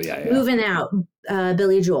the best way. Yeah. Moving Out,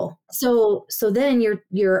 Billy Joel. So then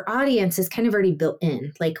your audience is kind of already built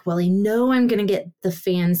in. Like, well, I know I'm going to get the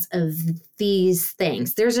fans of these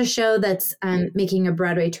things. There's a show that's making a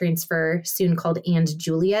Broadway transfer soon called And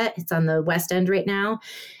Juliet. It's on the West End right now,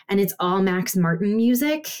 and it's all Max Martin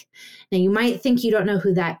music. Now, you might think you don't know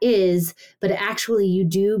who that is, but actually you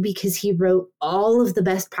do, because he wrote all of the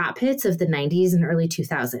best pop hits of the 90s and early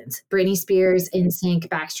 2000s. Britney Spears, NSYNC,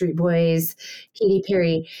 Backstreet Boys, Katy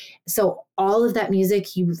Perry. So all of that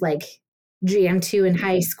music you like jam to in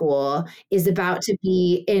high school is about to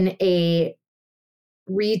be in a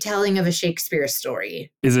retelling of a Shakespeare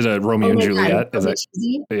story. Is it a Romeo and Juliet? God, is it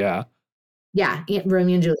cheesy? Yeah. Yeah,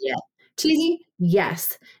 Romeo and Juliet. Cheesy?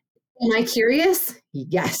 Yes. Am I curious?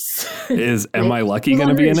 Yes. Am I Lucky going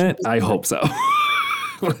to be in it? I hope so.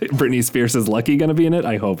 Britney Spears is Lucky going to be in it?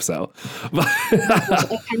 I hope so.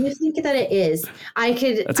 I kind of think that it is.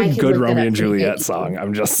 That's a good Romeo and Juliet song.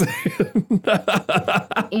 I'm just saying.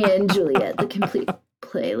 And Juliet, the complete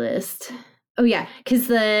playlist. Oh yeah, because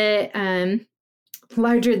the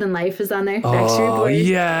Larger Than Life is on there. Backstreet Boys.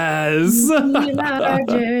 Yes.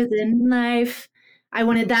 Larger than life. I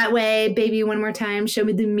Want It That Way, Baby One More Time. Show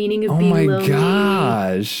me the meaning of being lonely. Oh my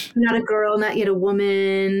gosh. Not a girl, not yet a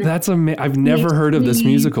woman. That's amazing. I've never heard of this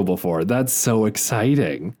musical before. That's so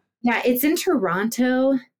exciting. Yeah, it's in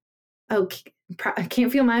Toronto. Oh, I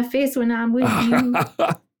can't feel my face when I'm with you.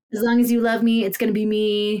 As Long As You Love Me, It's Gonna Be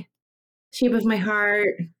Me. Shape of My Heart.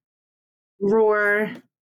 Roar.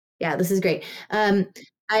 Yeah, this is great.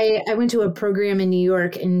 I went to a program in New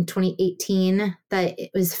York in 2018 that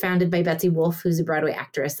it was founded by Betsy Wolfe, who's a Broadway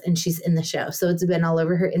actress, and she's in the show. So it's been all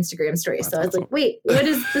over her Instagram story. That's so I was awesome. like, wait, what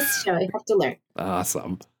is this show? I have to learn.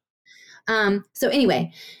 Awesome. So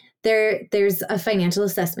anyway, there's a financial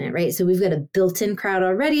assessment, right? So we've got a built-in crowd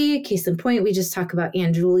already. Case in point, we just talk about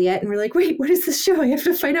And Juliet, and we're like, wait, what is this show? I have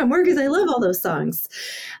to find out more because I love all those songs.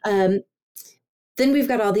 Then we've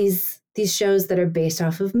got all these shows that are based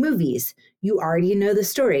off of movies. You already know the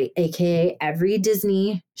story, aka every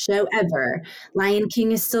Disney show ever. Lion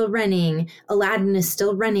King is still running. Aladdin is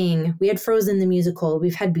still running. We had Frozen the musical.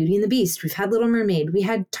 We've had Beauty and the Beast. We've had Little Mermaid. We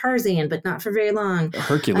had Tarzan, but not for very long.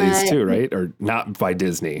 Hercules too, right? Or not by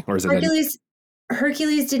Disney? Or is it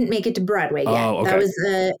Hercules didn't make it to Broadway yet. Oh, okay. That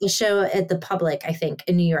was a show at the Public, I think,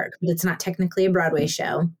 in New York, but it's not technically a Broadway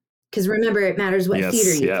show. Because remember, it matters what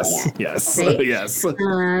theater you play at. Yes, right? yes.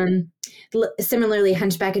 Similarly,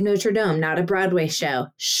 Hunchback of Notre Dame, not a Broadway show.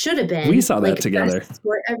 Should have been. We saw that together.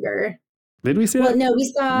 Forever. Did we see it? Well, no,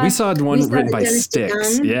 we saw one written by Dennis Styx.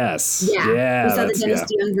 DeYoung. Yes. Yeah, we saw the Dennis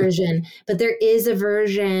DeYoung version. But there is a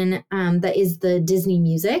version that is the Disney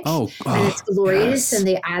music. And it's glorious. Yes. And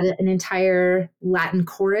they add an entire Latin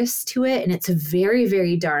chorus to it. And it's very,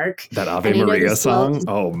 very dark. That Ave Maria song?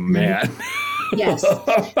 Oh, man. Yes.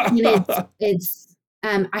 It's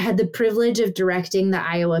I had the privilege of directing the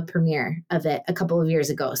Iowa premiere of it a couple of years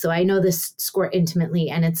ago. So I know this score intimately,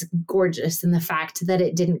 and it's gorgeous. And the fact that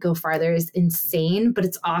it didn't go farther is insane, but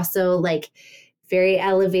it's also like very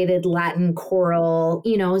elevated Latin choral.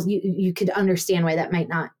 You know, you could understand why that might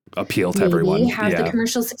not appeal to everyone. Have the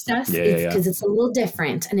commercial success because it's a little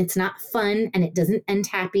different and it's not fun and it doesn't end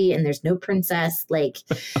happy and there's no princess. Like,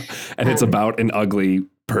 and it's about an ugly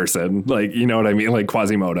person, like, you know what I mean, like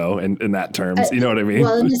Quasimodo in that terms, you know what I mean?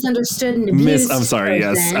 Well, misunderstood and abused. I'm sorry.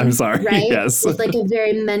 Person, yes, I'm sorry. Right? Yes, it's like a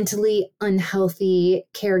very mentally unhealthy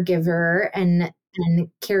caregiver and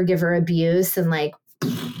caregiver abuse and like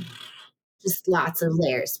just lots of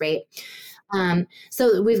layers, right?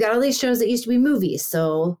 So we've got all these shows that used to be movies,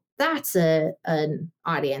 so that's an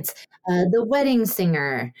audience. The Wedding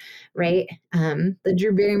Singer, right? The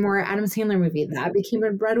Drew Barrymore, Adam Sandler movie, that became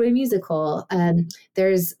a Broadway musical.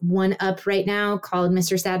 There's one up right now called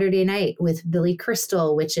Mr. Saturday Night with Billy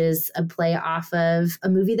Crystal, which is a play off of a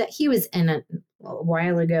movie that he was in a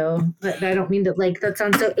while ago. But I don't mean to, like, that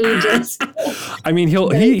sounds so ageist. I mean,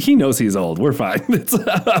 he knows he's old. We're fine.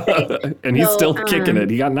 And he's still kicking it.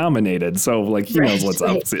 He got nominated, so like he knows what's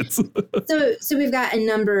up. So we've got a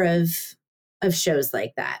number of shows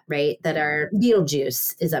like that, right? That are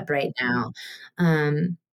Beetlejuice is up right now.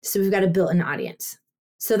 So we've got a built-in audience.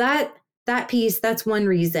 So that piece, that's one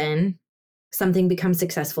reason something becomes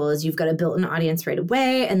successful is you've got a built-in audience right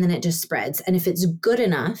away, and then it just spreads. And if it's good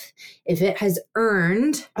enough, if it has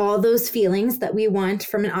earned all those feelings that we want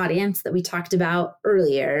from an audience that we talked about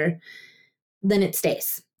earlier, then it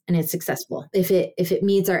stays and it's successful. If it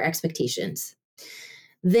meets our expectations.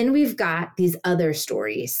 Then we've got these other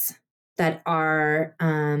stories that are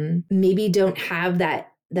maybe don't have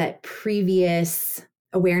that previous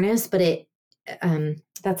awareness, but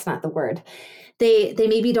that's not the word. They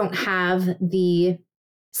maybe don't have the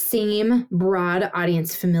same broad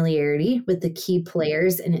audience familiarity with the key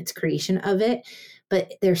players and its creation of it,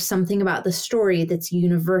 but there's something about the story that's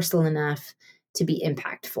universal enough to be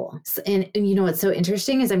impactful. And you know what's so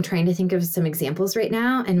interesting is I'm trying to think of some examples right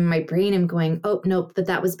now, and in my brain I'm going, oh nope, but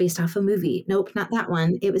that was based off a movie. Nope, not that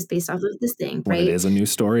one. It was based off of this thing, when right? it is a new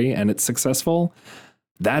story and it's successful,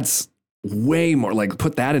 that's way more, like,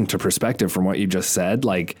 put that into perspective from what you just said.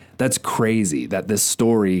 Like, that's crazy that this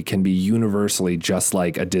story can be universally just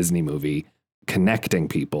like a Disney movie, connecting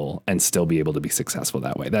people and still be able to be successful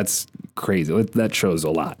that way. That's crazy. That shows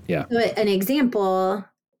a lot. Yeah. So an example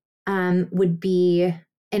would be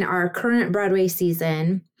in our current Broadway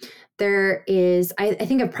season, there is, I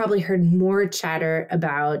think I've probably heard more chatter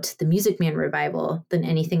about the Music Man revival than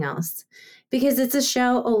anything else, because it's a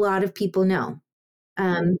show a lot of people know.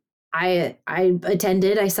 I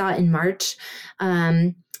attended, I saw it in March,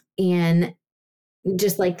 and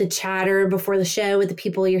just like the chatter before the show with the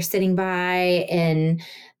people you're sitting by and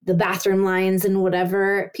the bathroom lines and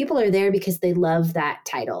whatever, people are there because they love that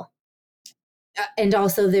title. And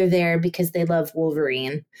also they're there because they love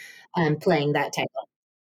Wolverine playing that title.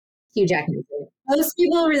 Hugh Jackman. Most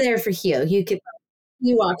people were there for Hugh. He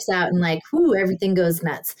walks out and like, whoo, everything goes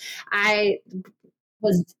nuts. I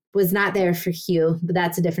was not there for Hugh, but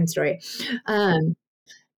that's a different story. And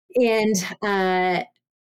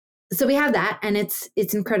so we have that, and it's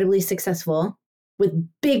incredibly successful with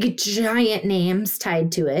big giant names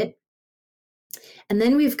tied to it. And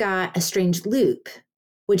then we've got A Strange Loop,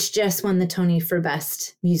 which just won the Tony for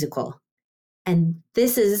Best Musical. And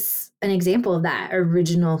this is an example of that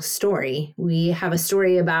original story. We have a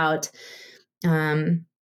story about,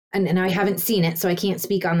 and I haven't seen it, so I can't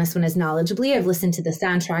speak on this one as knowledgeably. I've listened to the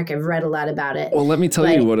soundtrack. I've read a lot about it. Well, let me tell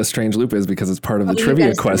you what A Strange Loop is, because it's part of the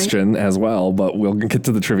trivia question as well, but we'll get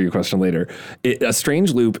to the trivia question later. A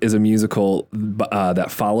Strange Loop is a musical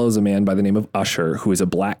that follows a man by the name of Usher, who is a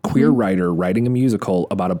black queer writer writing a musical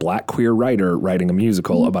about a black queer writer writing a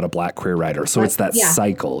musical about a black queer writer. So it's that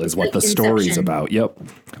cycle is what the story's about. Yep.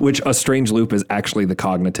 Which A Strange Loop is actually the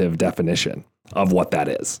cognitive definition of what that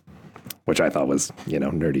is, which I thought was,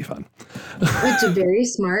 nerdy fun. It's very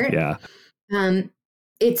smart. Yeah.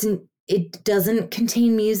 It doesn't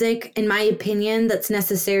contain music, in my opinion, that's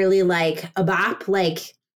necessarily like a bop,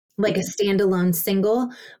 like a standalone single,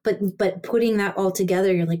 but putting that all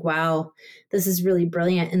together, you're like, wow, this is really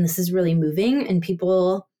brilliant and this is really moving, and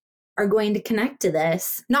people are going to connect to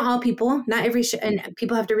this. Not all people, not every show, and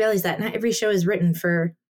people have to realize that not every show is written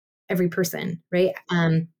for every person, right?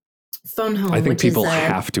 Phone Home. I think people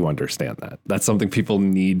have to understand that. That's something people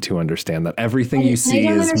need to understand, that everything you see I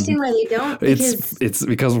don't is. Understand why they don't. It's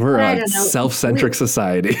because we're a self-centric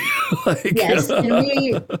society. Yes, and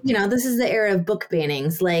this is the era of book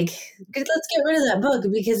bannings. Like, let's get rid of that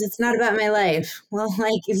book because it's not about my life. Well,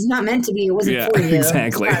 like, it's not meant to be. It wasn't for you.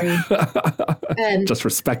 Exactly. Just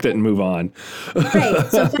respect it and move on. Right.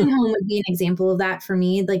 So Phone Home would be an example of that for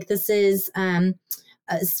me. Like, this is a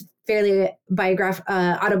fairly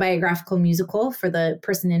autobiographical musical for the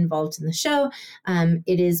person involved in the show.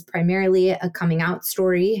 It is primarily a coming out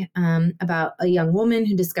story about a young woman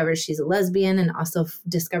who discovers she's a lesbian and also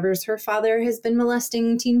discovers her father has been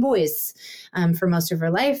molesting teen boys for most of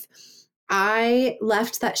her life. I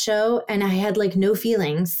left that show and I had like no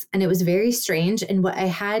feelings, and it was very strange. And what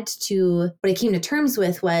I came to terms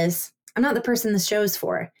with was, I'm not the person the show's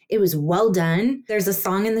for. It was well done. There's a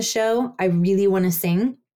song in the show I really want to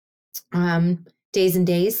sing. Days and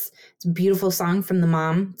Days. It's a beautiful song from the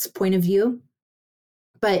mom's point of view.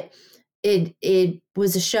 But it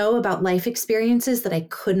was a show about life experiences that I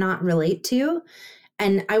could not relate to.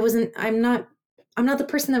 And I'm not the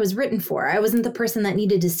person that was written for. I wasn't the person that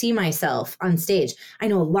needed to see myself on stage. I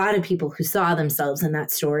know a lot of people who saw themselves in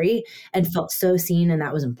that story and felt so seen, and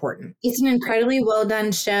that was important. It's an incredibly well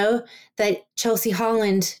done show that Chelsea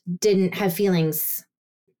Holland didn't have feelings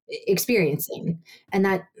experiencing. And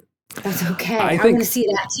that's okay. I want to see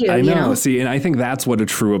that too. I know. See, and I think that's what a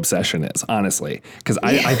true obsession is, honestly, because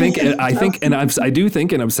I think I do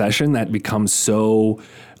think an obsession that becomes so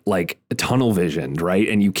like tunnel visioned, right?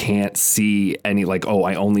 And you can't see any like, oh,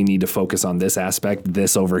 I only need to focus on this aspect.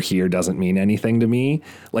 This over here doesn't mean anything to me.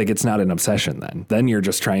 Like, it's not an obsession then. Then you're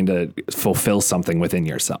just trying to fulfill something within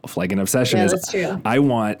yourself. Like, an obsession is, that's true.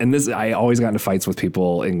 I always got into fights with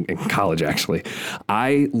people in college, actually.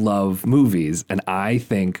 I love movies, and I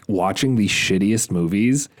think watching the shittiest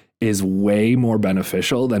movies is way more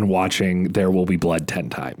beneficial than watching There Will Be Blood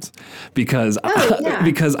 10 times because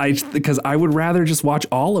because I would rather just watch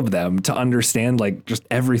all of them to understand like just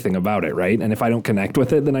everything about it, right? And if I don't connect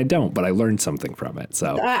with it, then I don't, but I learned something from it.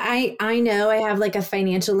 So I know I have like a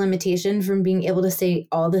financial limitation from being able to say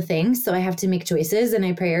all the things, so I have to make choices and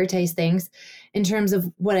I prioritize things in terms of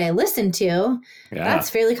what I listen to. yeah.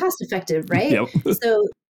 That's fairly cost effective, right? Yep. So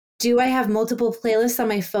do I have multiple playlists on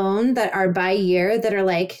my phone that are by year that are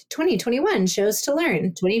like 2021 shows to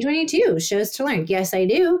learn, 2022 shows to learn? Yes, I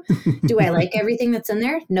do. Do I like everything that's in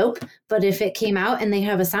there? Nope. But if it came out and they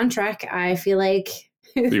have a soundtrack, I feel like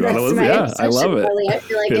that's my obsession. I love it. Really. I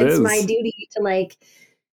feel like it's my duty to like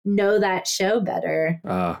know that show better.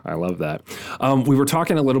 I love that. We were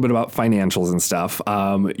talking a little bit about financials and stuff.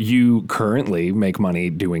 You currently make money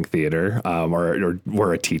doing theater, or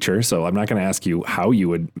were a teacher. So I'm not going to ask you how you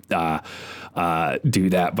would do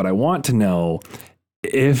that, but I want to know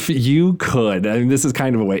if you could, I mean, this is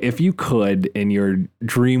kind of a way, if you could in your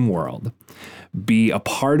dream world be a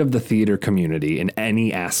part of the theater community in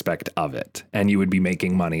any aspect of it, and you would be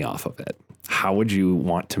making money off of it, how would you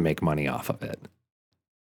want to make money off of it?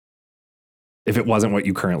 If it wasn't what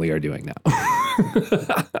you currently are doing now.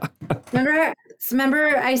 Remember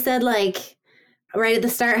I said like right at the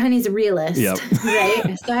start, honey's a realist. Yep.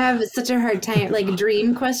 Right. So I have such a hard time. Like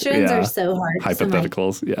dream questions are so hard.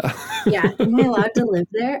 Hypotheticals. So yeah. Am I allowed to live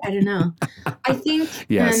there? I don't know. I think.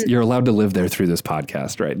 Yes, you're allowed to live there through this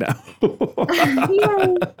podcast right now.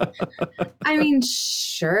 Yeah. I mean,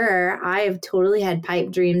 sure. I've totally had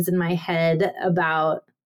pipe dreams in my head about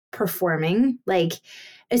performing, like,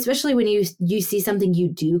 especially when you see something you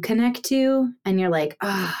do connect to and you're like,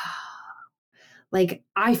 like,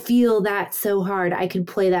 I feel that so hard. I could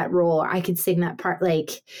play that role. Or I could sing that part,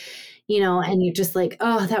 like, and you're just like,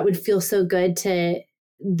 oh, that would feel so good to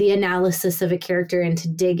the analysis of a character and to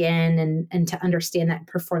dig in and to understand that,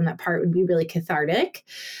 perform that part would be really cathartic.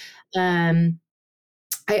 I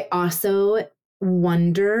also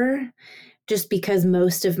wonder, just because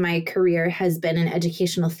most of my career has been in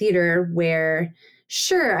educational theater where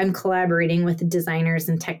sure, I'm collaborating with designers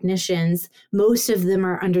and technicians. Most of them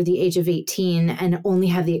are under the age of 18 and only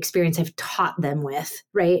have the experience I've taught them with,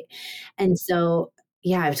 right? And so,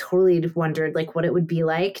 yeah, I've totally wondered like what it would be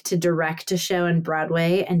like to direct a show on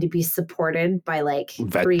Broadway and to be supported by like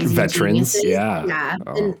crazy veterans, geniuses. yeah,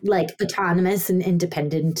 and like autonomous and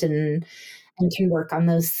independent and can work on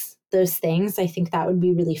those things. I think that would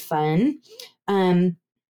be really fun.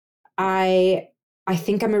 I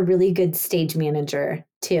think I'm a really good stage manager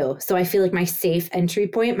too. So I feel like my safe entry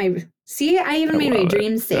point, I even made my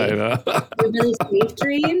dreams safe. A really safe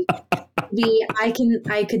dream.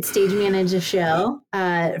 I could stage manage a show.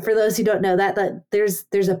 For those who don't know that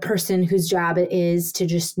there's a person whose job it is to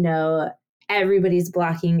just know everybody's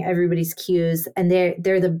blocking, everybody's cues, and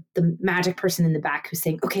they're the magic person in the back who's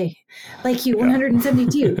saying, okay, like you,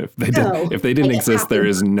 172. If they didn't exist, there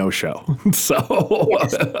is no show. So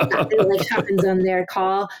yes, it like happens on their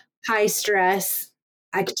call. High stress.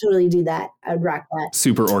 I could totally do that. I would rock that.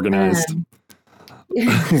 Super organized.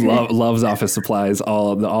 Loves office supplies.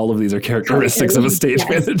 All of these are characteristics of a stage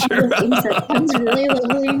manager. That sounds really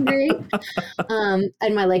lovely and great.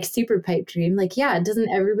 And my like super pipe dream, like, yeah, doesn't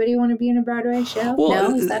everybody want to be in a Broadway show?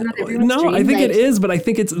 Well, no, is that not everyone's dream? I think it is, but I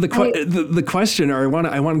think it's the question, or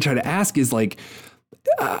I want to try to ask is like,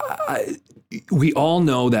 we all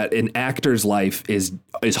know that an actor's life is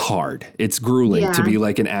hard. It's grueling to be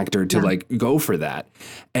like an actor, to like go for that.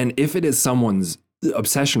 And if it is someone's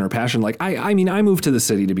obsession or passion, like I mean, I moved to the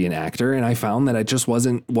city to be an actor and I found that it just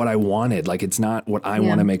wasn't what I wanted. Like, it's not what I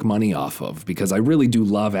want to make money off of, because I really do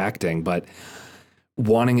love acting, but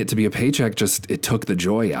wanting it to be a paycheck, it took the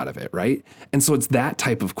joy out of it. Right. And so it's that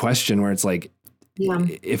type of question where it's like,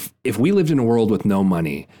 if we lived in a world with no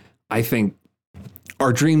money, I think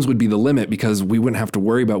our dreams would be the limit, because we wouldn't have to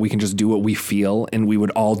worry about, we can just do what we feel, and we would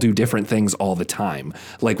all do different things all the time.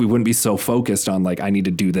 Like, we wouldn't be so focused on like, I need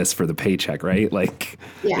to do this for the paycheck. Right. Like,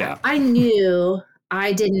 I knew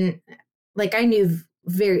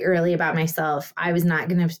very early about myself, I was not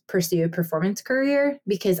going to pursue a performance career,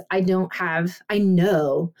 because I do not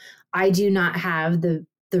have the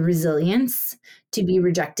resilience to be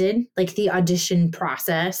rejected. Like, the audition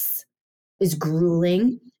process is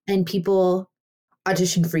grueling, and people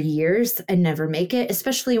audition for years and never make it,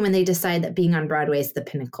 especially when they decide that being on Broadway is the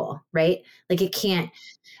pinnacle, right? Like, it can't,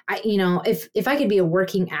 if I could be a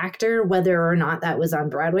working actor, whether or not that was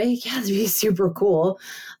on Broadway, that'd be super cool.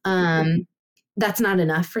 That's not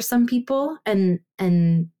enough for some people. And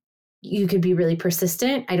you could be really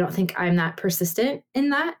persistent. I don't think I'm that persistent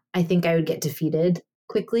in that. I think I would get defeated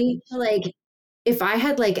quickly. Like, if I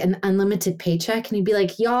had like an unlimited paycheck and he'd be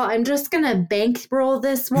like, y'all, I'm just going to bankroll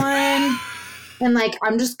this one. And like,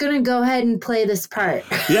 I'm just going to go ahead and play this part.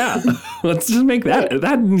 Yeah. Let's just make that. Right.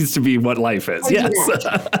 That needs to be what life is. I'll do Yes.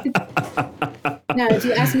 Now, if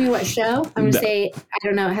you ask me what show, I'm going to say, I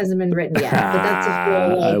don't know. It hasn't been written yet. But that's a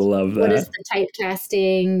whole, like, I love that. What is the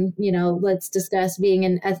typecasting? You know, let's discuss being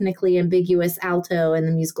an ethnically ambiguous alto in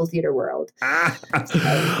the musical theater world. I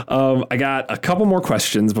got a couple more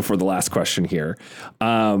questions before the last question here.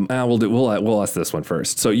 We'll ask this one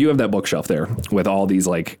first. So you have that bookshelf there with all these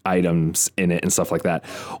like items in it and stuff like that.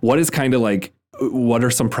 What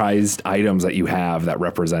are some prized items that you have that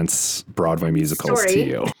represents Broadway musicals to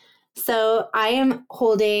you? So I am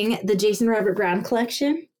holding the Jason Robert Brown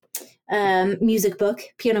collection, music book,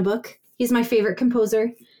 piano book. He's my favorite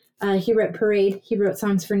composer. He wrote Parade. He wrote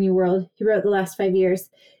Songs for New World. He wrote The Last 5 Years.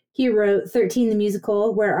 He wrote 13 the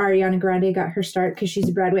musical, where Ariana Grande got her start because she's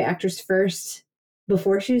a Broadway actress first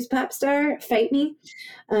before she was pop star. Fight Me.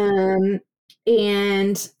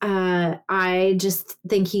 I just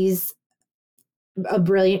think he's a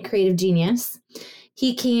brilliant creative genius.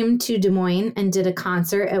 He came to Des Moines and did a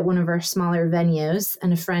concert at one of our smaller venues,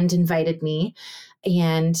 and a friend invited me,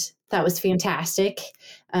 and that was fantastic.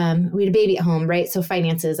 We had a baby at home, right? So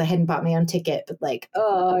finances, I hadn't bought my own ticket, but like,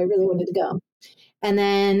 I really wanted to go. And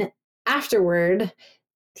then afterward,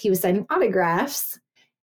 he was signing autographs,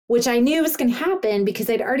 which I knew was going to happen because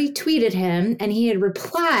I'd already tweeted him and he had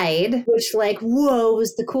replied, which like, whoa,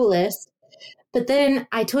 was the coolest. But then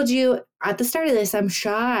I told you at the start of this, I'm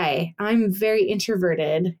shy. I'm very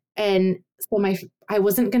introverted. And so I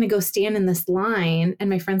wasn't going to go stand in this line. And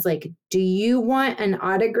my friend's like, do you want an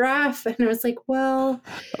autograph? And I was like, well,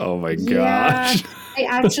 oh my gosh. I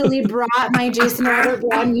actually brought my Jason Robert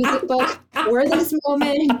Brown music book for this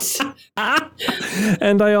moment.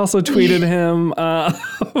 And I also tweeted him.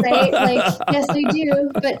 Right? Like, yes, I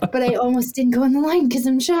do. But I almost didn't go in the line because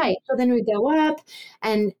I'm shy. So then we go up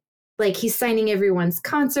and like he's signing everyone's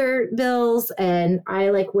concert bills, and I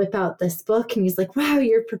like whip out this book and he's like, wow,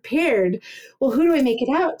 you're prepared. Well, who do I make it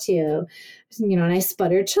out to? You know, and I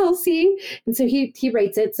sputter Chelsea. And so he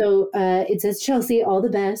writes it. So it says, Chelsea, all the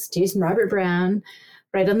best, Jason Robert Brown,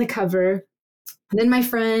 right on the cover. And then my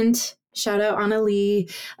friend, shout out Anna Lee,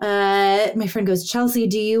 my friend goes, Chelsea,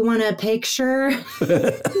 do you want a picture?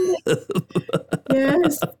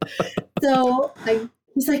 Yes. So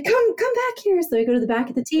he's like, come back here. So I go to the back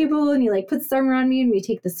of the table and he like puts his arm around me and we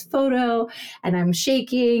take this photo, and I'm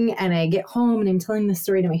shaking, and I get home and I'm telling this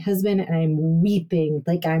story to my husband and I'm weeping.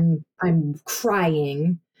 Like I'm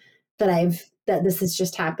crying that this has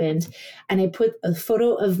just happened. And I put a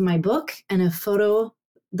photo of my book and the photo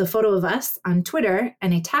of us on Twitter,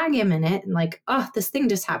 and I tag him in it and like, oh, this thing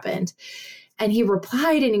just happened. And he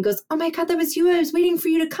replied and he goes, oh my God, that was you. I was waiting for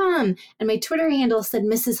you to come. And my Twitter handle said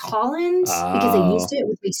Mrs. Holland because I used it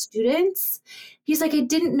with my students. He's like, I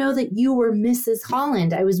didn't know that you were Mrs.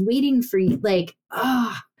 Holland. I was waiting for you. Like,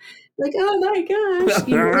 oh my gosh.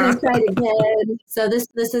 You're going to try it again. So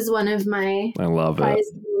this is one of my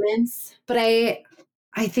prized moments. But I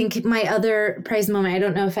think my other prized moment, I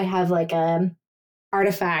don't know if I have like a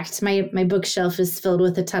artifact. My bookshelf is filled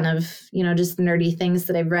with a ton of, just nerdy things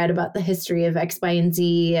that I've read about the history of X, Y, and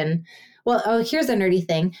Z. And here's a nerdy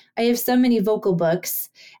thing. I have so many vocal books,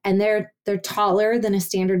 and they're taller than a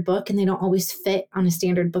standard book, and they don't always fit on a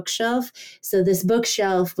standard bookshelf. So this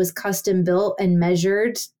bookshelf was custom built and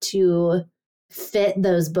measured to fit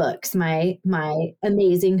those books. My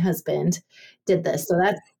amazing husband did this. So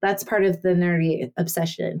that's part of the nerdy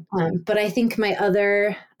obsession. But I think my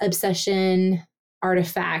other obsession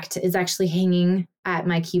artifact is actually hanging at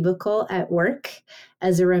my cubicle at work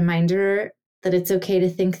as a reminder that it's okay to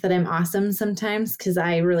think that I'm awesome sometimes, because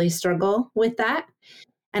I really struggle with that.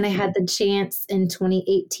 And I had the chance in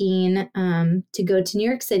 2018 to go to New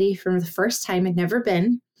York City for the first time. I'd never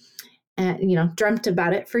been, dreamt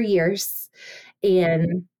about it for years.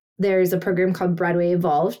 And there's a program called Broadway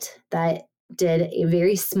Evolved that did a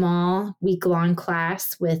very small week-long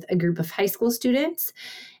class with a group of high school students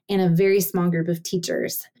and a very small group of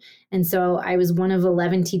teachers. And so I was one of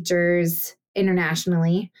 11 teachers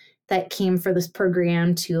internationally that came for this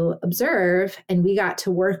program to observe. And we got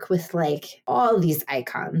to work with like all these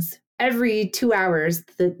icons. Every 2 hours,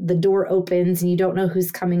 the door opens and you don't know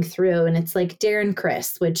who's coming through. And it's like Darren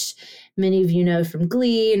Criss, which many of you know from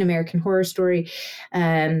Glee and American Horror Story.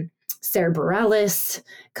 Sarah Bareilles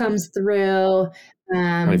comes through.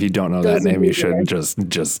 And if you don't know that name, you should just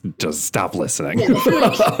stop listening. Yeah,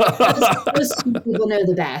 those two people know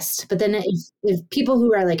the best. But then if people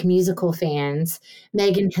who are like musical fans,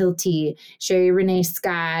 Megan Hilty, Sherry Renee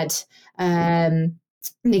Scott,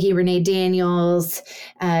 Nikki Renee Daniels,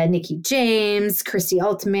 Nikki James, Christy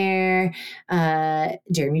Altamere,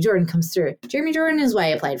 Jeremy Jordan comes through. Jeremy Jordan is why I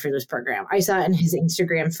applied for this program. I saw it on his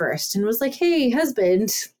Instagram first and was like, hey,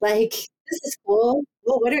 husband, like, this is cool.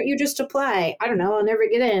 Well, why don't you just apply? I don't know. I'll never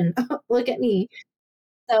get in. Look at me.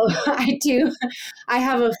 So I do. I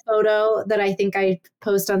have a photo that I think I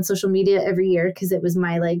post on social media every year because it was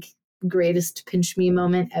my like greatest pinch me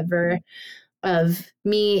moment ever of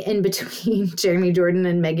me in between Jeremy Jordan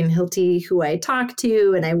and Megan Hilty, who I talked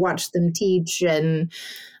to and I watched them teach. And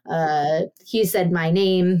he said my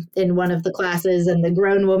name in one of the classes, and the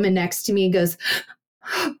grown woman next to me goes,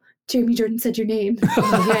 Jeremy Jordan said your name.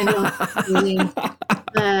 I'm like, yeah,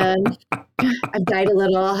 I know. I've died a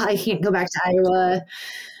little. I can't go back to Iowa.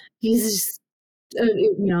 He's just,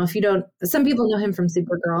 if you don't, some people know him from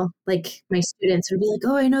Supergirl. Like my students would be like,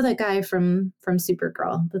 "Oh, I know that guy from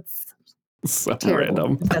Supergirl." That's so terrible,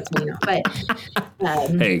 random. if that's what you know. But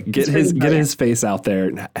hey, get his face out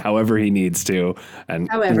there however he needs to, and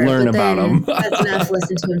however, learn about him. That's enough.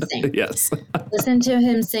 Listen to him sing. Yes. Listen to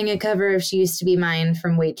him sing a cover of "She Used to Be Mine"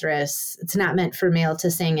 from Waitress. It's not meant for male to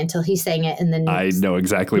sing until he sang it, and then I know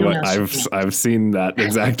exactly what I've seen that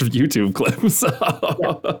exact YouTube clip. So.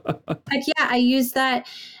 Heck yeah, I used that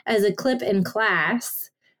as a clip in class.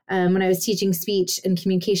 When I was teaching speech and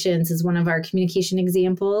communications as one of our communication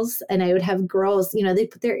examples. And I would have girls, they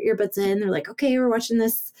put their earbuds in. They're like, okay, we're watching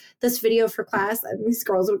this video for class. And these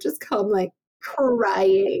girls would just come like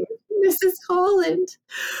crying. Mrs. Holland,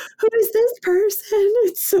 who is this person?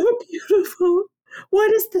 It's so beautiful.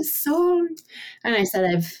 What is this song? And I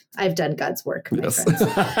said, I've done God's work, my friends.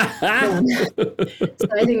 So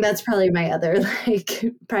I think that's probably my other like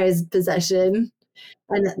prized possession.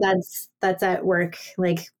 And that's at work.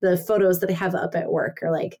 Like the photos that I have up at work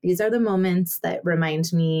are like, these are the moments that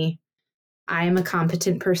remind me I am a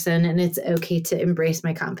competent person and it's okay to embrace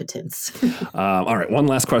my competence. All right. One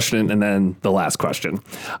last question and then the last question.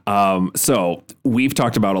 So we've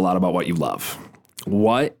talked about a lot about what you love.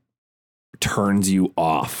 What turns you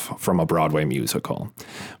off from a Broadway musical?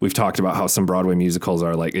 We've talked about how some Broadway musicals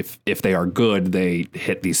are like, if they are good, they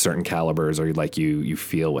hit these certain calibers or like you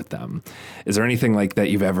feel with them. Is there anything like that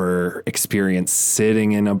you've ever experienced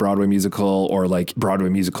sitting in a Broadway musical, or like Broadway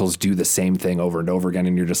musicals do the same thing over and over again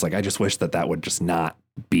and you're just like, I just wish that would just not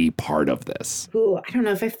be part of this? Ooh, I don't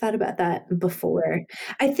know if I've thought about that before.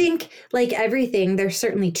 I think like everything, there's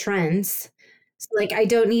certainly trends. So, like, I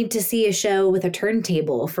don't need to see a show with a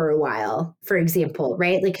turntable for a while, for example,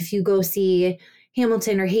 right? Like if you go see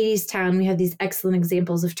Hamilton or Hadestown, we have these excellent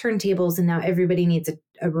examples of turntables, and now everybody needs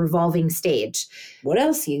a revolving stage. What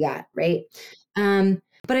else you got, right?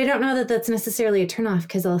 But I don't know that that's necessarily a turnoff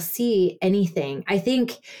because I'll see anything. I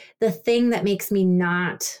think the thing that makes me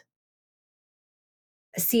not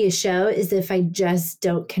see a show is if I just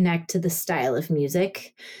don't connect to the style of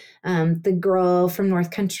music. The Girl from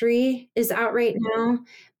North Country is out right now.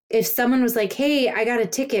 If someone was like, hey, I got a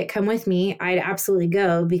ticket, come with me, I'd absolutely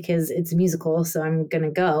go because it's a musical. So I'm going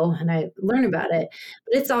to go and I learn about it.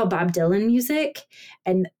 But it's all Bob Dylan music.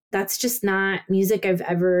 And that's just not music I've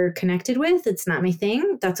ever connected with. It's not my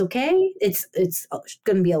thing. That's okay. It's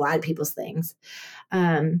going to be a lot of people's things.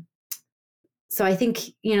 So I think,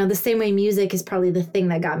 the same way music is probably the thing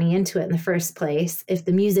that got me into it in the first place. If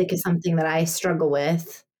the music is something that I struggle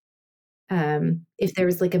with, if there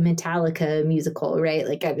was like a Metallica musical, right?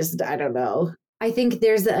 Like I don't know. I think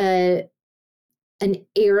there's an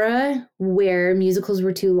era where musicals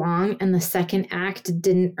were too long and the second act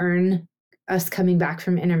didn't earn us coming back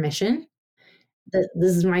from intermission.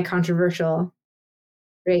 This is my controversial,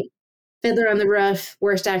 right? Fiddler on the Roof,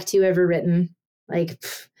 worst act 2 ever written. Like,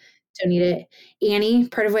 don't need it. Annie,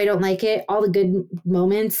 part of why I don't like it, all the good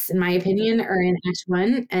moments, in my opinion, are in act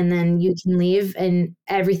 1, and then you can leave and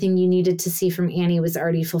everything you needed to see from Annie was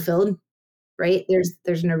already fulfilled, right?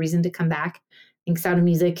 There's no reason to come back. I think Sound of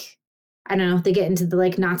Music, I don't know, they get into the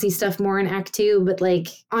like Nazi stuff more in act 2, but like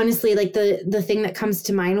honestly, like the thing that comes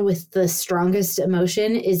to mind with the strongest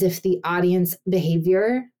emotion is if the audience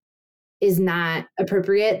behavior is not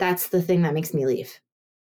appropriate, that's the thing that makes me leave.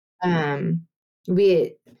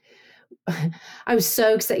 I was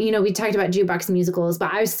so excited. We talked about jukebox musicals,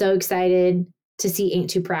 but I was so excited to see Ain't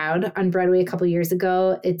Too Proud on Broadway a couple years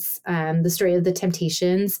ago. It's the story of the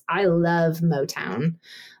Temptations. I love Motown.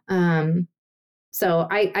 So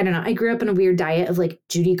I don't know. I grew up in a weird diet of like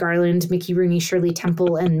Judy Garland, Mickey Rooney, Shirley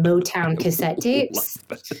Temple, and Motown cassette tapes.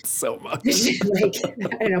 I love that so much. Like,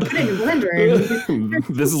 I don't know, put it in a blender.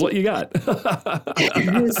 This is what you got.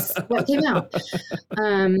 This is what came out.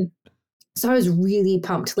 So I was really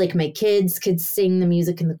pumped. Like my kids could sing the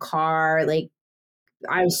music in the car. Like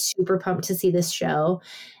I was super pumped to see this show.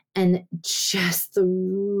 And just the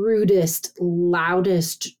rudest,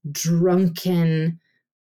 loudest, drunken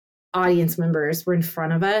audience members were in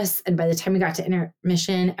front of us. And by the time we got to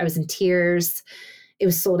intermission, I was in tears. It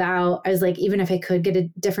was sold out. I was like, even if I could get a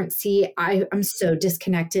different seat, I'm so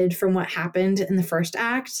disconnected from what happened in the first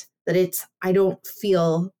act that I don't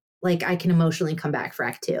feel like I can emotionally come back for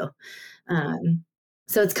act 2.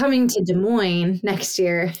 So it's coming to Des Moines next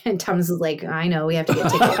year. And Thomas was like, I know we have to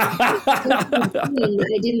get tickets. I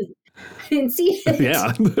didn't see it.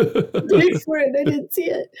 Yeah. For it, I didn't see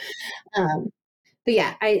it. But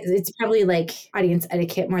yeah, it's probably like audience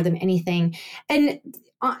etiquette more than anything. And,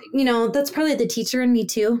 that's probably the teacher in me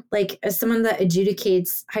too. Like as someone that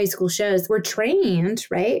adjudicates high school shows, we're trained,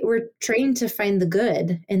 right? We're trained to find the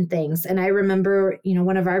good in things. And I remember,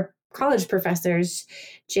 one of our college professors,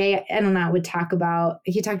 Jay, I don't know, he talked about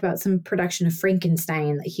some production of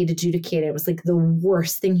Frankenstein that he'd adjudicated. It was like the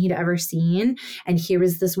worst thing he'd ever seen. And here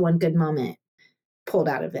was this one good moment pulled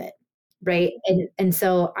out of it. Right. And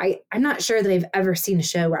so I'm not sure that I've ever seen a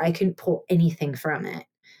show where I couldn't pull anything from it.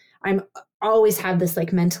 I'm always have this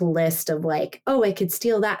like mental list of like, oh, I could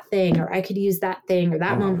steal that thing, or I could use that thing, or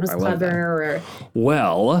that moment was clever.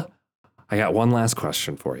 Well, I got one last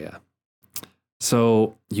question for you.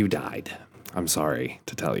 So you died. I'm sorry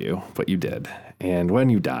to tell you, but you did. And when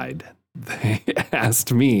you died, they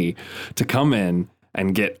asked me to come in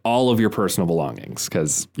and get all of your personal belongings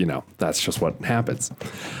because, that's just what happens.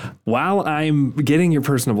 While I'm getting your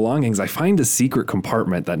personal belongings, I find a secret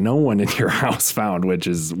compartment that no one in your house found, which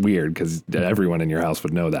is weird because everyone in your house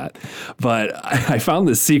would know that. But I found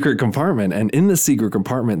this secret compartment, and in the secret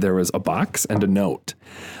compartment, there was a box and a note.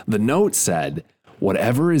 The note said,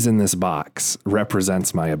 "Whatever is in this box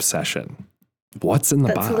represents my obsession." What's in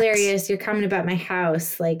the box? That's hilarious. You're commenting about my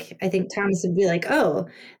house. Like, I think Thomas would be like, oh,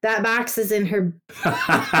 that box is in her.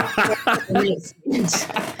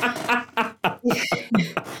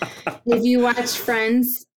 If you watch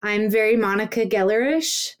Friends, I'm very Monica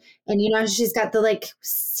Geller-ish. And she's got the like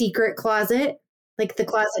secret closet, like the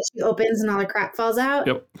closet she opens and all the crap falls out.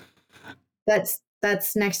 Yep. That's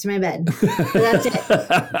next to my bed. But that's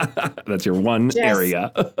it. That's your one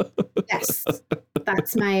area. Yes.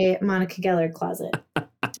 That's my Monica Geller closet.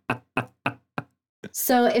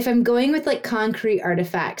 So if I'm going with like concrete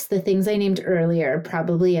artifacts, the things I named earlier are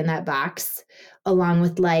probably in that box, along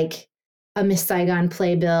with like a Miss Saigon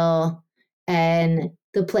playbill and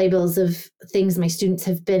the playbills of things my students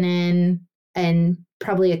have been in, and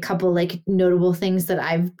probably a couple like notable things that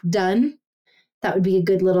I've done. That would be a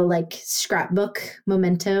good little like scrapbook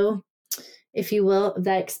memento, if you will, of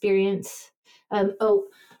that experience.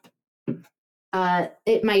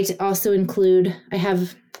 It might also include, I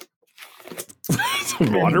have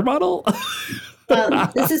a water bottle.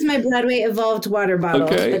 This is my Broadway Evolved water bottle,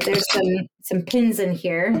 okay. But there's some pins in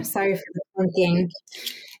here. Sorry for the clunking.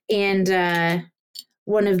 And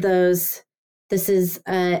one of those, this is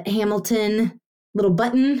a Hamilton little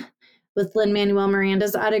button with Lin-Manuel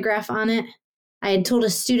Miranda's autograph on it. I had told a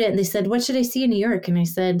student, they said, what should I see in New York? And I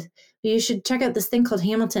said, well, you should check out this thing called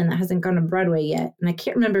Hamilton that hasn't gone to Broadway yet. And I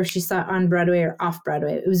can't remember if she saw it on Broadway or off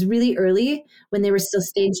Broadway. It was really early when they were still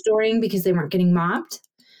stage dooring because they weren't getting mobbed.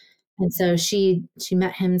 And so she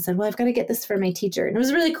met him and said, well, I've got to get this for my teacher. And it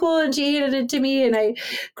was really cool. And she handed it to me and I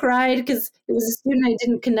cried because it was a student I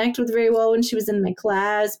didn't connect with very well when she was in my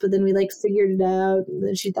class. But then we like figured it out. And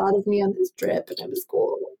then she thought of me on this trip and it was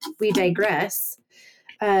cool. We digress.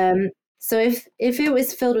 So if it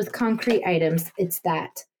was filled with concrete items, it's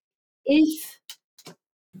that. If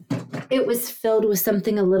it was filled with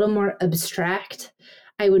something a little more abstract,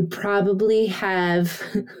 I would probably have,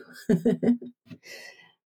 because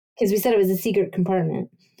we said it was a secret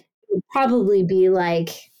compartment, it would probably be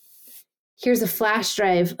like, here's a flash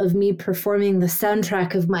drive of me performing the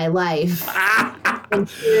soundtrack of my life. And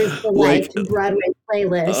here's the Broadway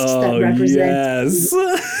playlist that represents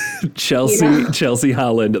Chelsea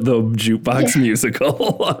Holland, the jukebox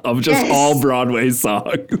musical of just all Broadway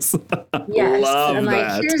songs. Yes. Love and like,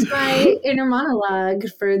 that. here's my inner monologue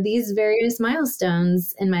for these various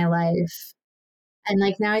milestones in my life. And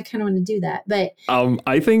like now I kind of want to do that. But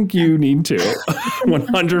I think you need to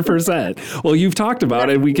 100%. Well, you've talked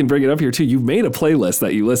about it. We can bring it up here too. You've made a playlist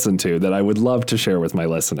that you listen to that I would love to share with my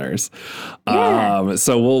listeners. Yeah.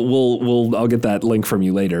 So I'll get that link from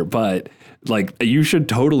you later. But like you should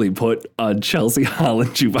totally put a Chelsea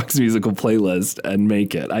Holland jukebox musical playlist and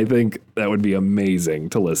make it. I think that would be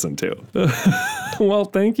amazing to listen to. Well,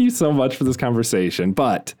 thank you so much for this conversation.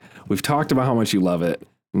 But we've talked about how much you love it.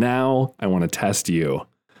 Now I want to test you.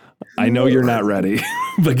 I know you're not ready,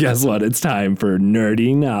 but guess what? It's time for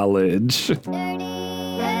nerdy knowledge. Nerdy.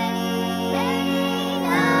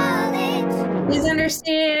 Please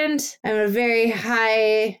understand, I'm a very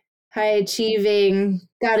high achieving,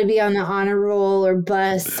 got to be on the honor roll or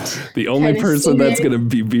bust. The only kinda person that's student. going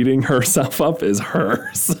to be beating herself up is her.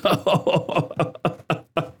 So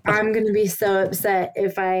I'm going to be so upset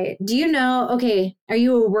if do you know, okay, are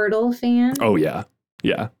you a Wordle fan? oh yeah.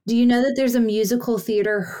 Yeah. Do you know that there's a musical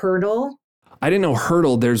theater Hurdle? I didn't know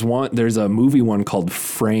Hurdle. There's a movie one called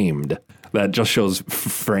Framed that just shows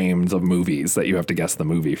frames of movies that you have to guess the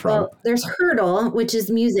movie from. Well, there's Hurdle, which is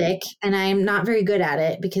music, and I'm not very good at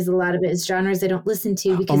it because a lot of it is genres I don't listen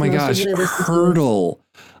to. Because Oh my most gosh, of what I listen Hurdle,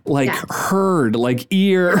 like Yeah. herd, like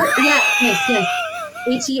ear. yes.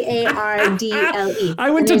 HEARDLE. I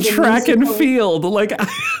went to track and field. Like I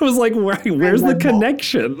was like, where's the love that.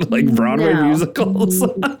 connection? Like Broadway No. musicals.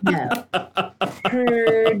 No.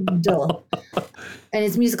 Hurdle. And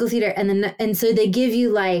it's musical theater. And so they give you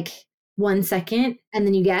like 1 second and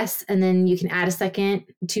then you guess, and then you can add a second,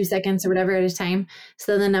 2 seconds or whatever at a time.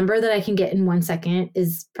 So the number that I can get in 1 second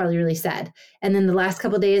is probably really sad. And then the last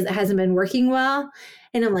couple of days it hasn't been working well.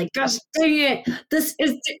 And I'm like, gosh dang it, this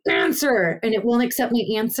is the answer. And it won't accept my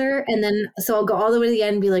answer. And then, so I'll go all the way to the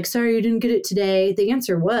end and be like, sorry, you didn't get it today. The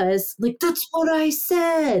answer was like, that's what I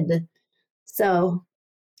said. So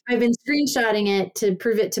I've been screenshotting it to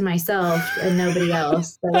prove it to myself and nobody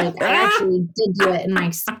else. But like, I actually did do it and my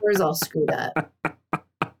scores all screwed up.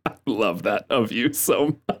 Love that of you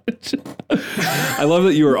so much. I love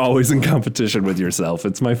that you are always in competition with yourself.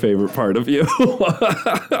 It's my favorite part of you.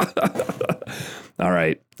 All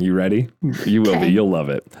right. You ready? You will be. You'll love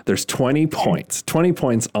it. There's 20 points. 20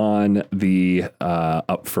 points on the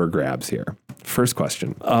up for grabs here. First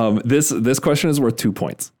question. This question is worth 2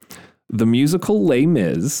 points. The musical Les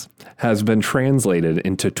Mis has been translated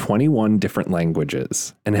into 21 different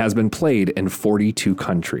languages and has been played in 42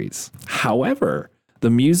 countries. However, the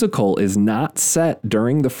musical is not set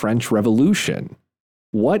during the French Revolution.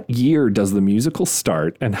 What year does the musical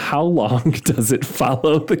start and how long does it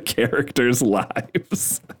follow the characters'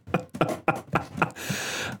 lives?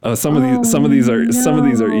 Some of these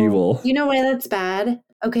are evil. You know why that's bad?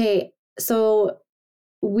 Okay, so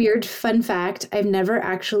weird fun fact, I've never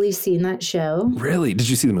actually seen that show. Really? Did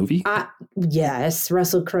you see the movie? Yes,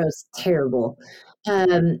 Russell Crowe's terrible.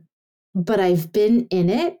 But I've been in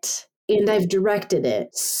it and I've directed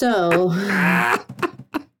it. So I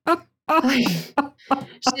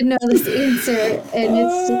should know this answer, and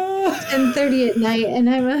it's 10:30 at night, and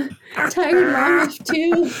I'm a tired mom of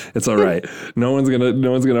two. It's all right. No one's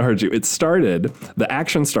gonna hurt you. The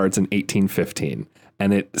action starts in 1815,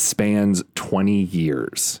 and it spans 20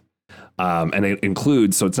 years. And it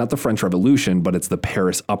includes, so it's not the French Revolution, but it's the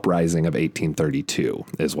Paris Uprising of 1832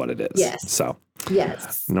 is what it is. Yes. So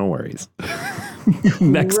yes, no worries.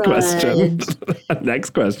 Next question. Next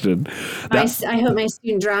question. I hope my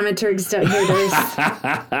student dramaturgs don't hear this.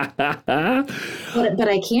 But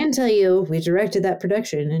I can tell you, we directed that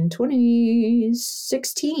production in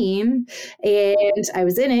 2016, and I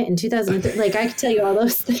was in it in 2003. Like, I could tell you all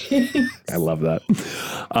those things. I love that.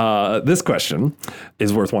 This question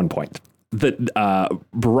is worth 1 point.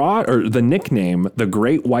 The nickname "The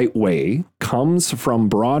Great White Way" comes from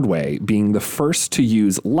Broadway being the first to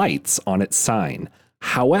use lights on its sign.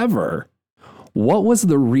 However, what was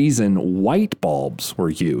the reason white bulbs were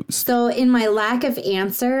used? So in my lack of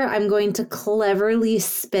answer, I'm going to cleverly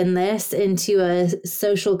spin this into a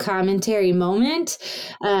social commentary moment.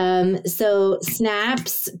 So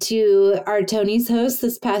snaps to our Tony's host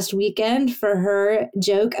this past weekend for her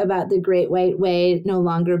joke about the Great White Way no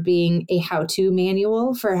longer being a how-to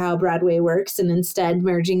manual for how Broadway works and instead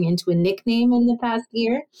merging into a nickname in the past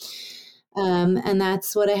year. And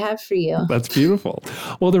that's what I have for you. That's beautiful.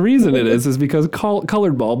 Well, the reason it is because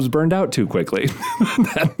colored bulbs burned out too quickly.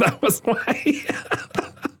 that was why.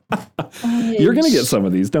 You're going to get some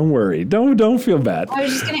of these. Don't worry. Don't feel bad. I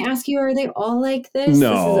was just going to ask you, are they all like this?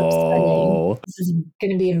 No. This is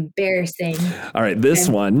going to be embarrassing. All right. This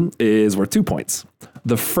one is worth 2 points.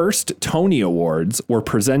 The first Tony Awards were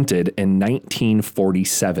presented in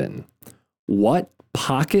 1947. What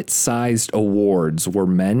pocket-sized awards were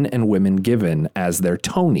men and women given as their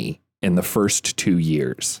Tony in the first 2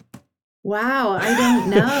 years? Wow, I don't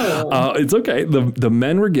know. It's okay. The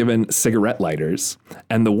men were given cigarette lighters,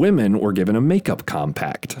 and the women were given a makeup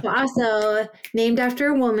compact. Also, named after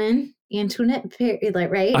a woman, Antoinette Perry,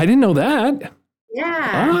 right? I didn't know that.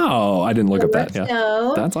 Yeah. Oh, I didn't look at that. Yeah,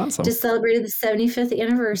 So, that's awesome. just celebrated the 75th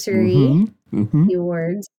anniversary. The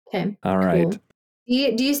awards. Okay. All right. Cool.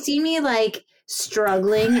 Do you see me like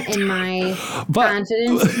struggling in my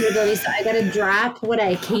confidence and ability? So I gotta drop what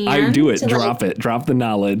I can. I do it. Drop it. Drop the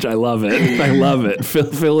knowledge. I love it. I love it.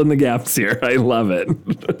 Fill in the gaps here. I love it.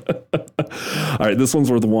 All right, this one's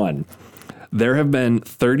worth one. There have been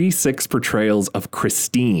 36 portrayals of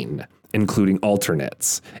Christine, including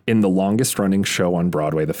alternates, in the longest running show on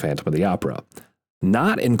Broadway, The Phantom of the Opera.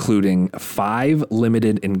 Not including 5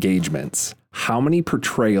 limited engagements, how many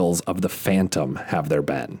portrayals of the Phantom have there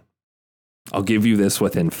been? I'll give you this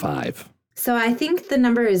within 5. So I think the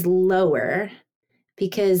number is lower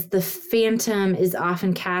because the Phantom is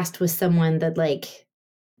often cast with someone that like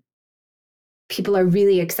people are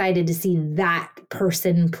really excited to see that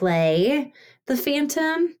person play the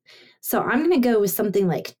Phantom. So I'm going to go with something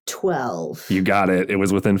like 12. You got it. It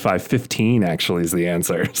was within 5. 15 actually is the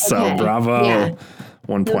answer. So Okay. bravo. Yeah.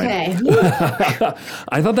 1 point. Okay.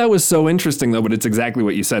 I thought that was so interesting though, but it's exactly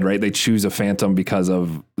what you said, right? They choose a Phantom because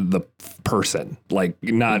of the person. Like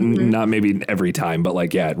not maybe every time, but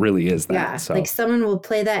like, yeah, it really is that. Yeah. So Like someone will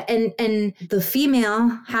play that and the female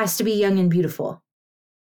has to be young and beautiful.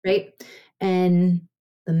 Right? And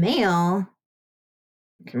the male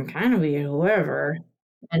can kind of be whoever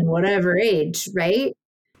and whatever age, right?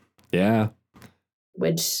 yeah,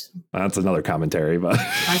 Which that's another commentary, but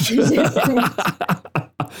look at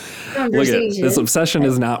conversation. this obsession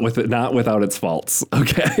is not without its faults.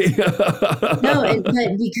 Okay. No, but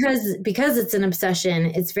because it's an obsession,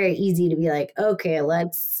 it's very easy to be like, okay,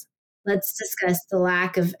 let's discuss the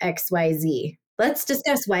lack of XYZ. Let's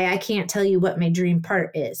discuss why I can't tell you what my dream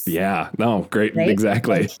part is. Yeah. No. Great. Right?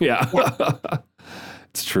 Exactly. Like, Yeah.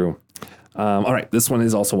 It's true. All right. This one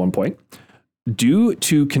is also 1 point. Due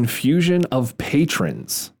to confusion of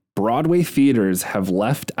patrons, Broadway theaters have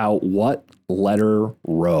left out what letter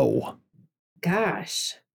row?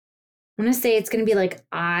 Gosh. I'm going to say it's going to be like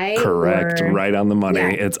I. Correct. Or, Right on the money. Yeah.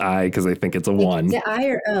 It's I because I think it's a 1. Is it I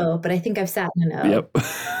or O? But I think I've sat in an O. Yep.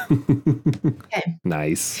 Okay.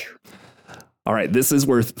 Nice. All right. This is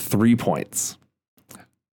worth 3 points.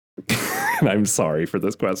 And I'm sorry for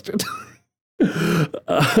this question.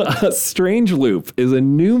 Strange Loop is a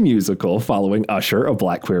new musical following Usher, a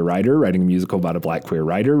black queer writer, writing a musical about a black queer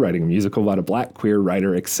writer, writing a musical about a black queer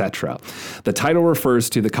writer, etc. The title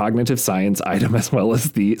refers to the cognitive science item as well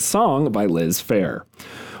as the song by Liz Phair.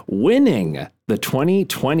 Winning the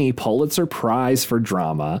 2020 Pulitzer Prize for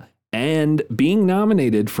Drama and being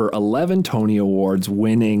nominated for 11 Tony Awards,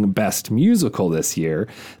 winning Best Musical this year,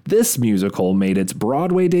 this musical made its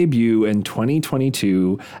Broadway debut in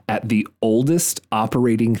 2022 at the oldest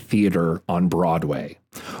operating theater on Broadway.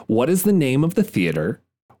 What is the name of the theater?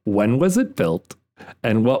 When was it built?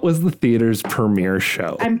 And what was the theater's premiere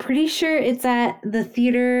show? I'm pretty sure it's at the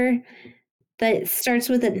theater that starts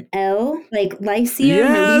with an L, like Lyceum.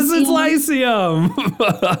 Yes, or it's Lyceum.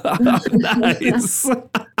 Nice.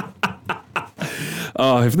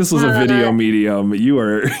 Oh, if this was a video medium, you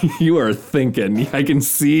are thinking. I can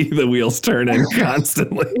see the wheels turning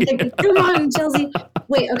constantly. Like, come on, Chelsea.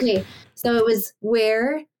 Wait, okay. So it was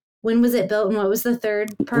where, when was it built, and what was the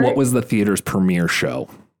third part? What was the theater's premiere show?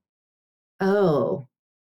 Oh,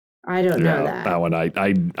 I don't know that. That one, I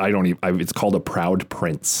don't even. It's called A Proud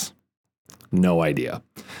Prince. No idea.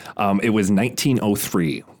 It was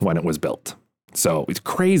 1903 when it was built. So it's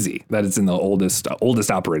crazy that it's in the oldest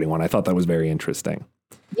operating one. I thought that was very interesting.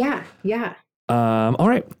 Yeah, yeah. All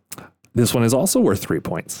right. This one is also worth 3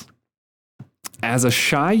 points. As a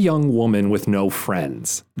shy young woman with no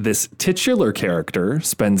friends, this titular character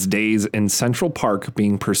spends days in Central Park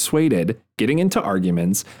being persuaded, getting into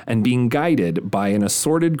arguments, and being guided by an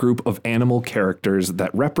assorted group of animal characters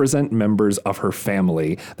that represent members of her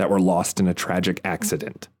family that were lost in a tragic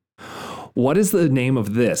accident. What is the name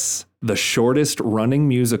of this, the shortest running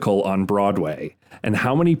musical on Broadway, and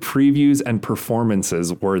how many previews and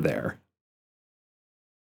performances were there?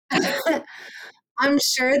 I'm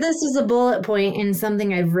sure this is a bullet point in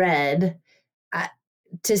something I've read.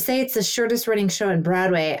 To say it's the shortest running show on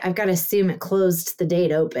Broadway, I've got to assume it closed the day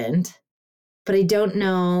it opened. But I don't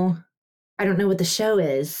know. I don't know what the show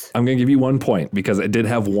is. I'm going to give you 1 point because it did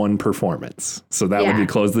have one performance. So that would be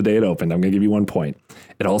closed the day it opened. I'm going to give you 1 point.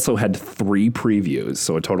 It also had 3 previews,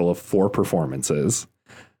 so a total of 4 performances.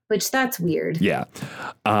 Which that's weird. Yeah.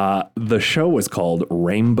 The show was called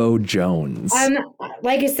Rainbow Jones.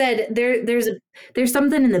 Like I said, there's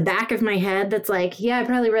something in the back of my head that's like, yeah, I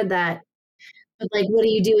probably read that. But like, what do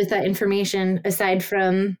you do with that information aside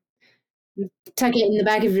from tuck it in the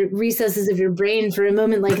back of your recesses of your brain for a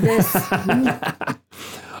moment like this?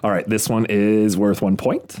 All right. This one is worth 1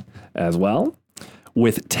 point as well.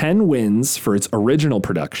 With 10 wins for its original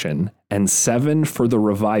production and 7 for the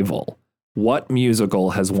revival, what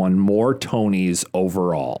musical has won more Tonys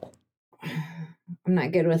overall? I'm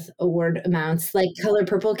not good with award amounts. Like Color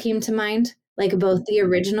Purple came to mind. Like both the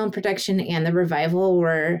original production and the revival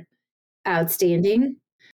were outstanding.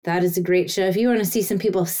 That is a great show. If you want to see some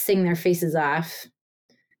people sing their faces off.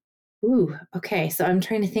 Ooh, okay. So I'm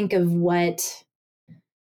trying to think of what's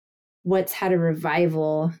had a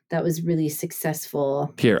revival that was really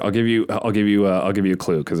successful. Here, I'll give you a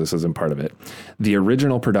clue because this isn't part of it. The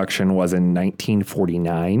original production was in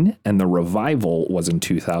 1949 and the revival was in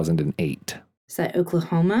 2008. Is that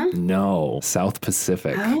Oklahoma? No, South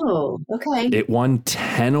Pacific. Oh, okay. It won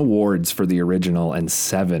 10 awards for the original and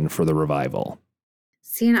 7 for the revival.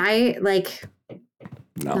 See, and I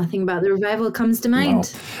nothing about the revival comes to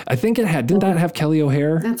mind. No. I think it had, didn't that have Kelly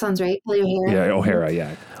O'Hare? That sounds right. Kelly O'Hara. Yeah, O'Hara,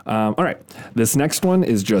 yeah. All right. This next one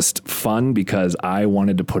is just fun because I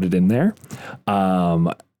wanted to put it in there.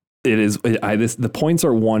 The points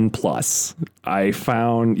are 1+. I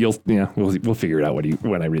found we'll figure it out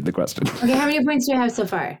when I read the question. Okay, how many points do you have so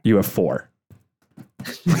far? You have 4.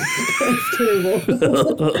 That's terrible.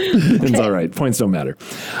 It's all right. Points don't matter.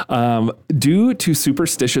 Due to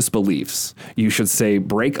superstitious beliefs, you should say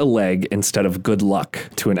break a leg instead of good luck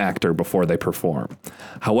to an actor before they perform.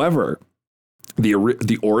 However,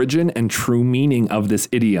 the origin and true meaning of this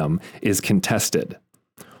idiom is contested.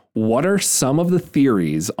 What are some of the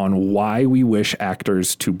theories on why we wish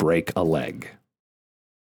actors to break a leg?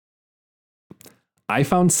 I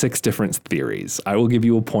found 6 different theories. I will give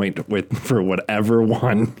you a point for whatever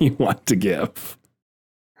one you want to give.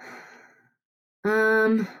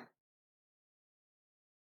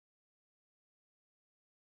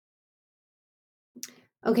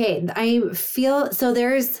 Okay, I feel so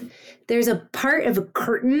there's a part of a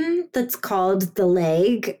curtain that's called the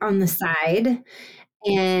leg on the side,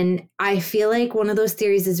 and I feel like one of those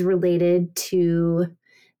theories is related to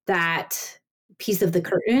that piece of the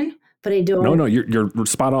curtain. But I don't. No, you're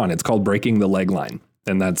spot on. It's called breaking the leg line.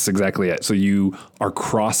 And that's exactly it. So you are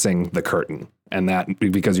crossing the curtain and that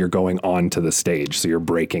because you're going on to the stage. So you're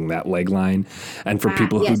breaking that leg line. And for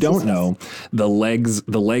people who don't know, the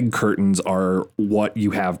leg curtains are what you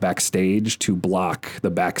have backstage to block the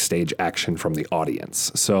backstage action from the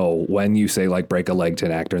audience. So when you say like break a leg to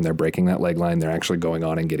an actor and they're breaking that leg line, they're actually going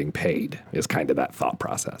on and getting paid is kind of that thought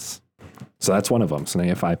process. So that's one of them. So now you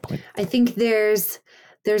have 5 points. I think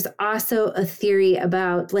there's also a theory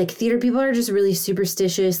about like theater people are just really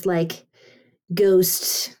superstitious, like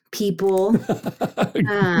ghost people.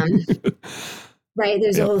 Right.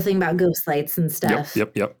 There's a whole thing about ghost lights and stuff.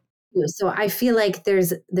 Yep. So I feel like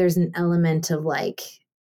there's an element of like,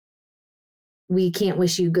 we can't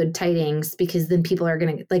wish you good tidings because then people are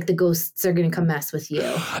going to like the ghosts are going to come mess with you.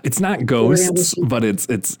 It's not ghosts, but it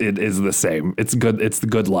is the same. It's good. It's the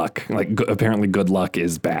good luck. Like apparently good luck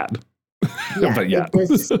is bad. Yeah, but yeah,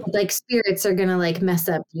 like spirits are gonna like mess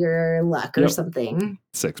up your luck or something.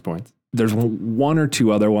 6 points. There's 1 or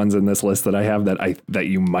 2 other ones in this list that I have that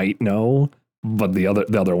you might know, but the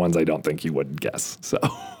other ones I don't think you would guess. So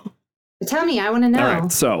tell me, I want to know. All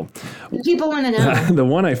right, so people want to know. The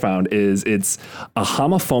one I found it's a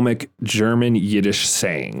homophobic German Yiddish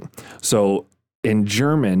saying. So in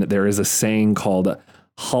German, there is a saying called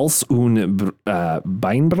Hals- und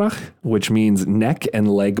Beinbruch, which means neck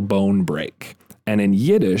and leg bone break. And in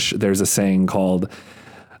Yiddish, there's a saying called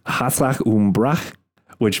Haslach und Brach,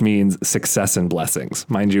 which means success and blessings.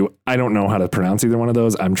 Mind you, I don't know how to pronounce either one of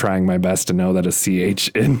those. I'm trying my best to know that a CH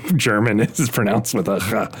in German is pronounced with a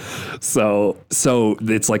ch. So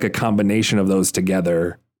it's like a combination of those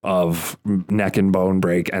together of neck and bone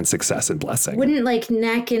break and success and blessing. Wouldn't like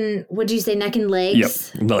neck and what did you say? Neck and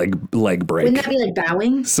legs? Yep. Leg break. Wouldn't that be like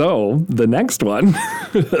bowing? So the next one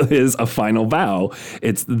is a final bow.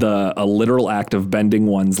 It's a literal act of bending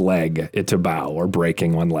one's leg to bow or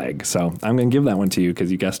breaking one leg. So I'm going to give that one to you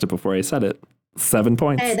because you guessed it before I said it. 7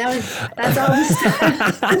 points. Hey, that's all.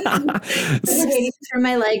 Waiting for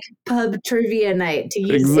my like pub trivia night to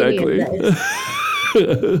use exactly. Any of this.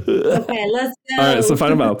 Okay, let's go. All right, so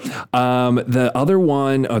final bow. The other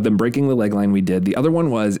one, the breaking the leg line we did, the other one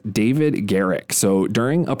was David Garrick. So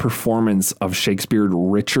during a performance of Shakespeare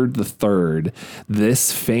Richard III,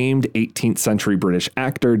 this famed 18th century British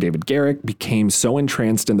actor, David Garrick, became so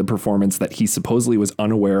entranced in the performance that he supposedly was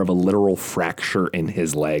unaware of a literal fracture in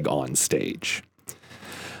his leg on stage.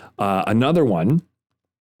 Another one.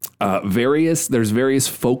 There's various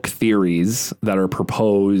folk theories that are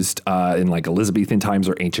proposed in like Elizabethan times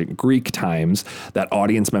or ancient Greek times that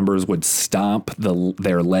audience members would stomp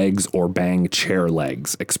their legs or bang chair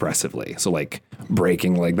legs expressively. So like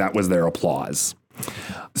breaking leg, that was their applause.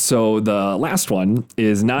 So the last one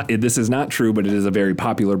is this is not true, but it is a very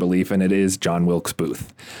popular belief, and it is John Wilkes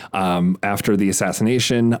Booth. After the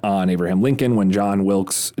assassination on Abraham Lincoln, when John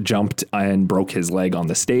Wilkes jumped and broke his leg on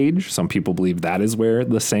the stage, some people believe that is where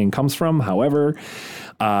the saying comes from. However,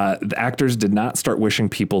 The actors did not start wishing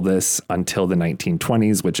people this until the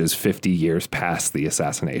 1920s, which is 50 years past the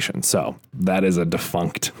assassination. So that is a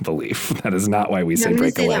defunct belief. That is not why we say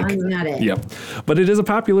break a leg. That one's not it. Yep. But it is a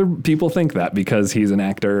popular, people think that because he's an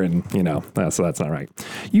actor and, so that's not right.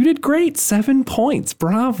 You did great. 7 points.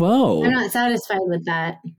 Bravo. I'm not satisfied with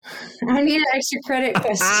that. I need an extra credit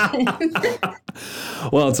question.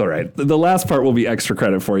 Well, it's all right. The last part will be extra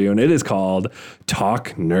credit for you, and it is called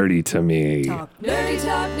Talk Nerdy to Me. Talk nerdy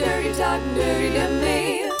to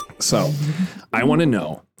me. So I want to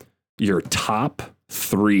know your top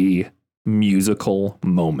 3 musical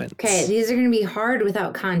moments. Okay, these are going to be hard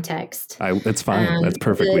without context. It's fine. That's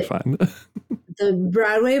perfectly fine. The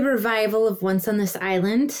Broadway revival of Once on This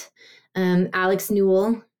Island, Alex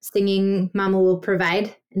Newell singing Mama Will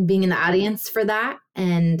Provide and being in the audience for that.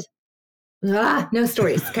 And no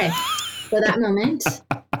stories. Okay. So that moment.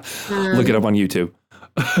 Look it up on YouTube.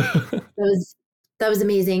 that was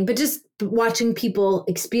amazing. But just watching people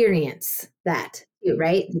experience that,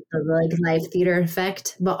 right? The live theater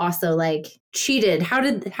effect, but also cheated. How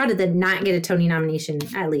did that not get a Tony nomination?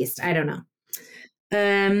 At least I don't know.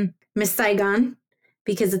 Miss Saigon,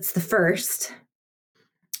 because it's the first,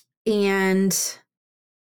 and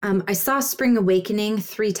I saw Spring Awakening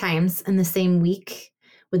 3 times in the same week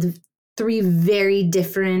with 3 very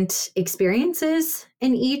different experiences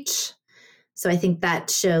in each. So I think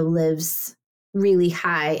that show lives really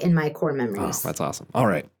high in my core memories. Oh, that's awesome. All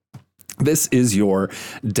right. This is your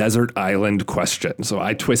desert island question. So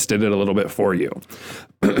I twisted it a little bit for you.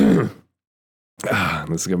 This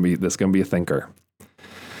is gonna be a thinker.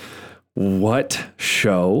 What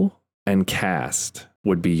show and cast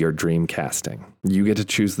would be your dream casting? You get to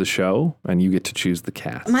choose the show and you get to choose the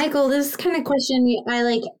cast. Michael, this kind of question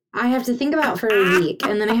I have to think about for a week,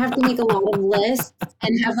 and then I have to make a lot of lists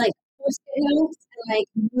and have post-it notes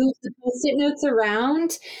and move the post-it notes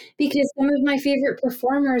around, because some of my favorite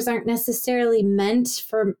performers aren't necessarily meant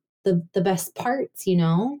for the best parts,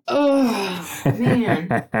 Oh,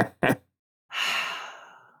 man.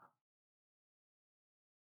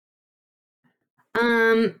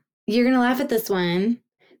 You're going to laugh at this one.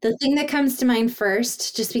 The thing that comes to mind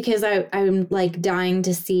first, just because I'm dying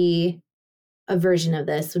to see a version of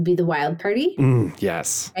this, would be The Wild Party.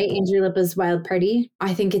 Yes. Right? Andrew Lippa's Wild Party.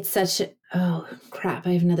 I think it's oh crap,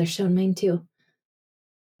 I have another show in mind too.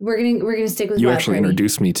 We're gonna stick with you Wild actually Party.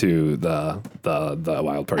 Introduced me to the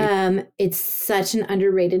Wild Party. It's such an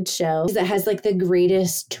underrated show that has the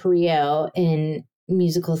greatest trio in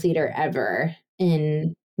musical theater ever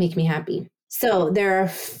in Make Me Happy. So there are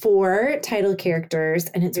 4 title characters,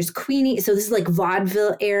 and there's Queenie. So this is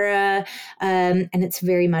vaudeville era, and it's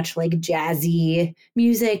very much jazzy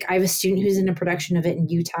music. I have a student who's in a production of it in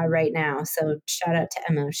Utah right now. So shout out to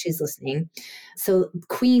Emma if she's listening. So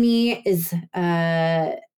Queenie is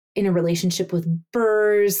in a relationship with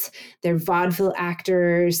Burrs. They're vaudeville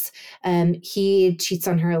actors. He cheats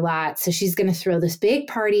on her a lot. So she's going to throw this big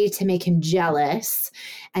party to make him jealous.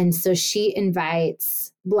 And so she invites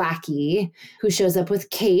Blackie, who shows up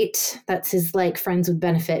with Kate. That's his friends with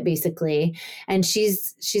benefit, basically. And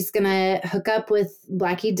she's gonna hook up with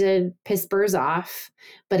Blackie to piss Burrs off,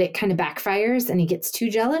 but it kind of backfires and he gets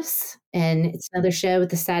too jealous. And it's another show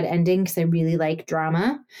with a sad ending because I really like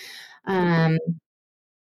drama. And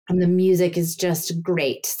the music is just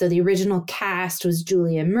great. So the original cast was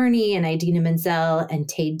Julia Murney and Idina Menzel and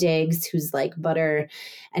Taye Diggs, who's Butter,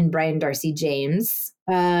 and Brian Darcy James.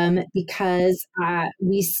 Because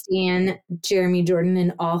we stan Jeremy Jordan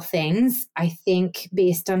in all things. I think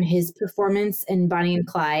based on his performance in Bonnie and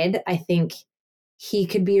Clyde, I think he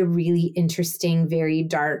could be a really interesting, very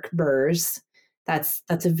dark Burrs. That's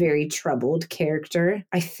a very troubled character.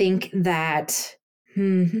 I think that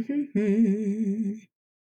the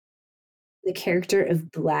character of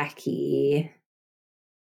Blackie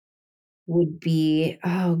would be,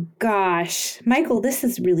 oh gosh, Michael, this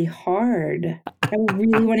is really hard. I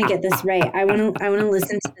really want to get this right. I want to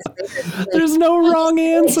listen to this later. There's no wrong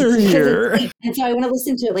answer here. And so I want to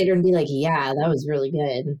listen to it later and be yeah, that was really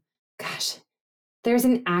good. Gosh, there's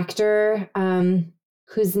an actor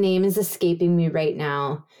whose name is escaping me right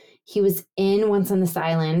now. He was in Once on This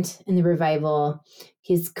Island in the revival.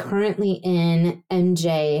 He's currently in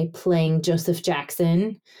MJ playing Joseph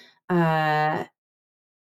Jackson.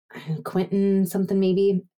 Quentin something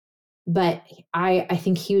maybe, but I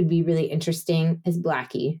think he would be really interesting as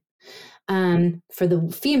Blackie. For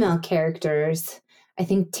the female characters, I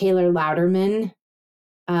think Taylor Louderman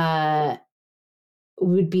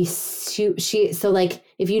would be if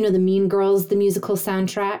you know the Mean Girls the musical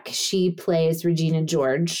soundtrack, she plays Regina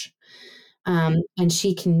George, and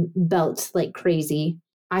she can belt like crazy.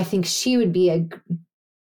 I think she would be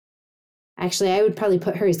Actually, I would probably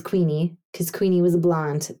put her as Queenie because Queenie was a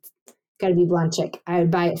blonde. It's got to be blonde chick. I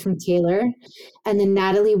would buy it from Taylor. And then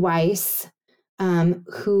Natalie Weiss,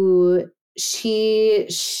 who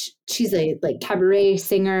she's a like cabaret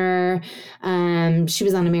singer. She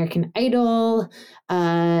was on American Idol.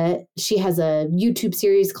 She has a YouTube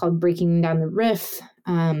series called Breaking Down the Riff.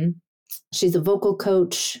 She's a vocal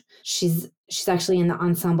coach. She's actually in the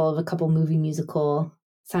ensemble of a couple movie musical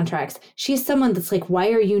soundtracks. She's someone that's like,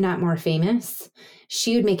 why are you not more famous?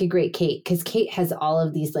 She would make a great Kate because Kate has all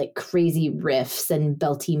of these like crazy riffs and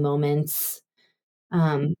belty moments.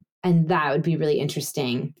 And that would be really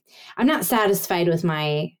interesting. I'm not satisfied with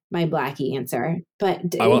my Blackie answer, but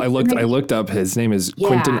I looked up. His name is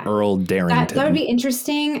Quentin Earl Darrington. That would be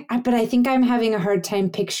interesting, but I think I'm having a hard time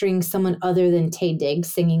picturing someone other than Taye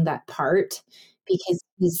Diggs singing that part because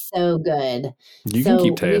he's so good. You can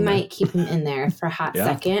keep Taye. We might keep him in there for a hot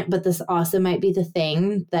second, but this also might be the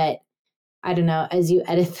thing that, I don't know, as you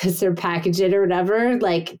edit this or package it or whatever,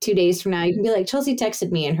 like 2 days from now, you can be like, Chelsea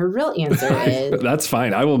texted me and her real answer is. That's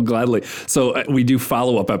fine. I will gladly. So we do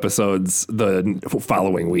follow-up episodes the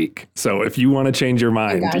following week. So if you want to change your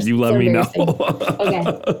mind, you let me know.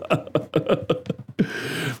 Okay.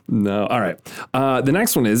 No. All right. The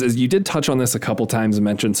next one is you did touch on this a couple times and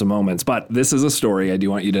mention some moments, but this is a story. I do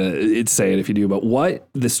want you to say it if you do, but what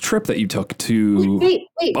this trip that you took to. Wait.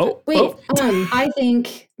 I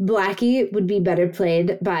think Blackie would be better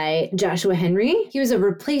played by Joshua Henry. He was a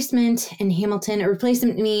replacement in Hamilton. A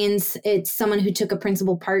replacement means it's someone who took a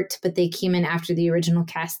principal part, but they came in after the original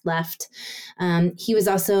cast left. He was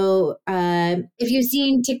also, if you've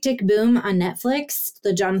seen Tick, Tick, Boom on Netflix,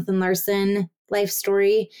 the Jonathan Larson life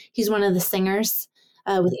story, he's one of the singers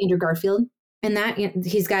with Andrew Garfield. And that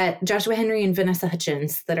he's got Joshua Henry and Vanessa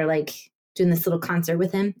Hudgens that are like doing this little concert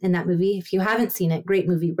with him in that movie. If you haven't seen it, great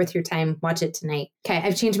movie, worth your time. Watch it tonight. Okay,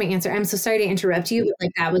 I've changed my answer. I'm so sorry to interrupt you, but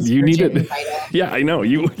like that was you needed. Yeah, I know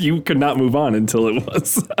you could not move on until it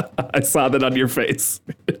was. I saw that on your face.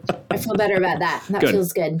 I feel better about that. That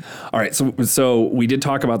feels good. All right, so we did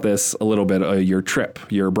talk about this a little bit.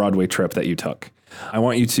 Your Broadway trip that you took. I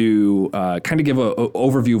want you to kind of give an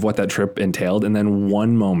overview of what that trip entailed, and then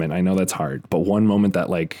one moment. I know that's hard, but one moment that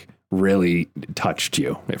like really touched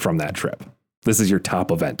you from that trip. This is your top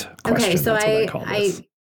event question. Okay, so I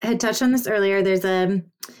had touched on this earlier. There's a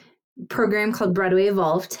program called Broadway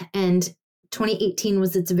Evolved, and 2018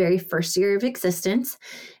 was its very first year of existence.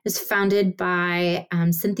 It was founded by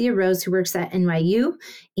Cynthia Rose, who works at NYU,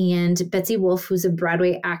 and Betsy Wolfe, who's a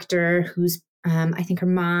Broadway actor who's I think her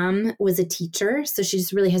mom was a teacher, so she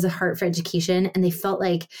just really has a heart for education. And they felt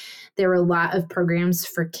like there were a lot of programs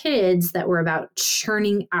for kids that were about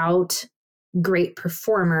churning out great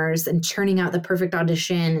performers and churning out the perfect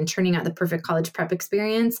audition and churning out the perfect college prep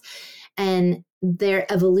experience. And their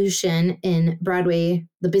evolution in Broadway,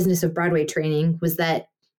 the business of Broadway training, was that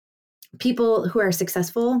people who are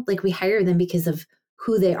successful, like we hire them because of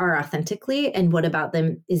who they are authentically and what about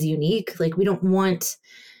them is unique. Like we don't want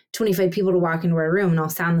 25 people to walk into our room and all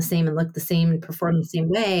sound the same and look the same and perform the same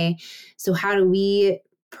way. So how do we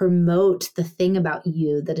promote the thing about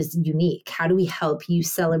you that is unique? How do we help you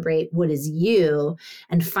celebrate what is you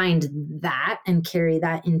and find that and carry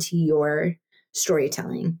that into your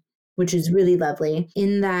storytelling, which is really lovely.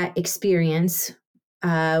 In that experience,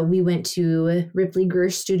 we went to Ripley Greer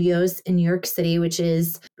Studios in New York City, which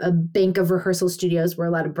is a bank of rehearsal studios where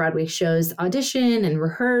a lot of Broadway shows audition and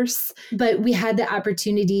rehearse. But we had the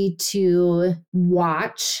opportunity to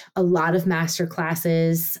watch a lot of master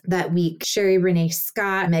classes that week. Sherry Renee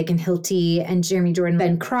Scott, Megan Hilty, and Jeremy Jordan,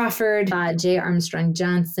 Ben Crawford, Jay Armstrong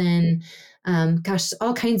Johnson,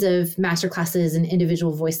 all kinds of master classes and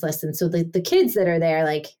individual voice lessons. So the kids that are there,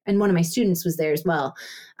 like, and one of my students was there as well,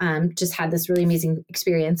 just had this really amazing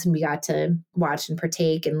experience, and we got to watch and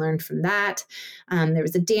partake and learn from that. There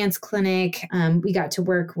was a dance clinic. We got to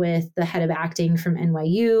work with the head of acting from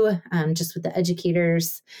NYU, just with the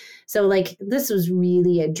educators. So like, this was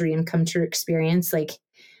really a dream come true experience. Like,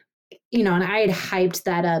 you know, and I had hyped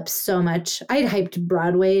that up so much. I had hyped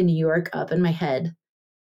Broadway in New York up in my head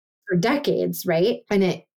for decades, right? And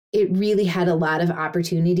it really had a lot of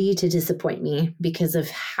opportunity to disappoint me because of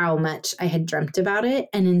how much I had dreamt about it.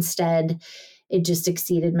 And instead, it just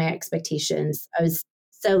exceeded my expectations. I was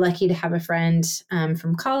so lucky to have a friend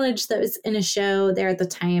from college that was in a show there at the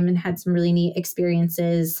time and had some really neat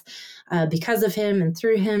experiences because of him and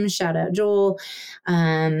through him. Shout out Joel.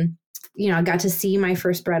 You know, I got to see my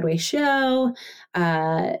first Broadway show.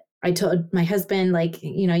 I told my husband, like,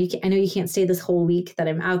 you know, I know you can't stay this whole week that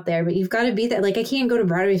I'm out there, but you've got to be there. Like, I can't go to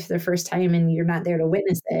Broadway for the first time and you're not there to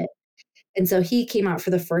witness it. And so he came out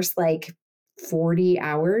for the first like 40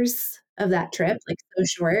 hours of that trip, like so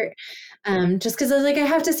short. Just because I was like, I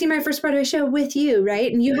have to see my first Broadway show with you,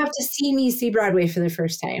 right? And you have to see me see Broadway for the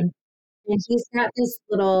first time. And he's got this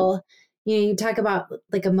little, you talk about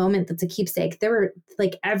like a moment that's a keepsake. There were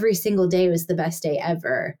like every single day was the best day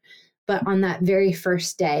ever. But on that very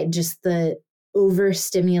first day, just the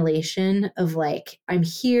overstimulation of like, I'm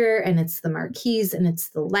here and it's the marquees and it's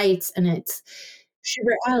the lights and it's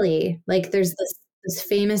Schubert Alley. Like there's this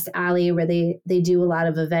famous alley where they do a lot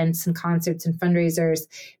of events and concerts and fundraisers,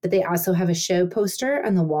 but they also have a show poster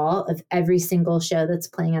on the wall of every single show that's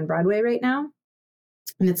playing on Broadway right now.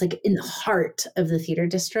 And it's like in the heart of the theater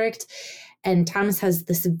district. And Thomas has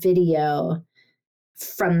this video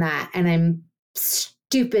from that. And I'm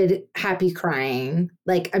stupid happy crying.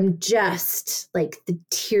 Like I'm just like the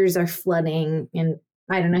tears are flooding. And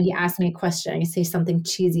I don't know, he asked me a question. I say something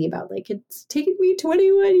cheesy about like, it's taken me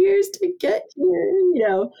 21 years to get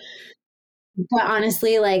here, But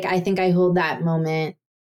honestly, like I think I hold that moment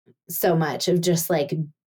so much of just like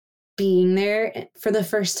being there for the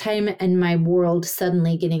first time and my world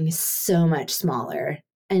suddenly getting so much smaller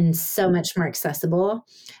and so much more accessible.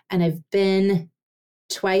 And I've been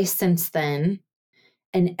twice since then.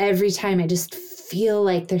 And every time I just feel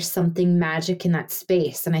like there's something magic in that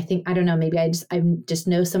space. And I think, I don't know, maybe I just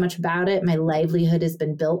know so much about it. My livelihood has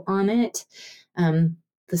been built on it.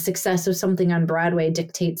 The success of something on Broadway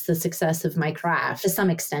dictates the success of my craft to some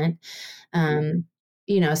extent.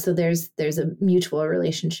 So there's a mutual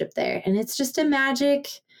relationship there, and it's just a magic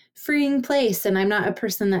freeing place. And I'm not a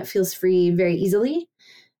person that feels free very easily.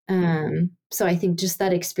 So I think just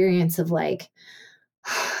that experience of like,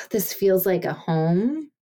 this feels like a home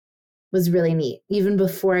was really neat, even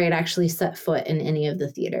before I had actually set foot in any of the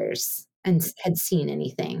theaters and had seen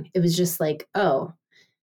anything. It was just like, oh,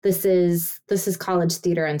 this is college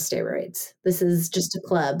theater on steroids. This is just a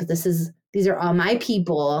club. These are all my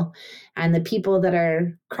people, and the people that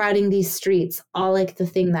are crowding these streets all like the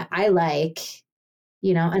thing that I like,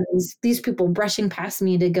 and these people brushing past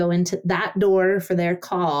me to go into that door for their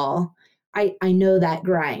call. I know that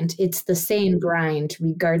grind. It's the same grind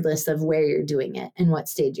regardless of where you're doing it and what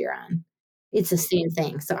stage you're on. It's the same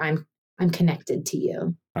thing. So I'm connected to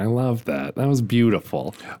you. I love that. That was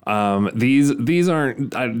beautiful. These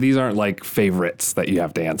aren't like favorites that you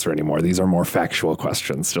have to answer anymore. These are more factual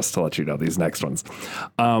questions, just to let you know, these next ones.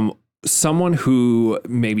 Someone who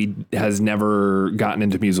maybe has never gotten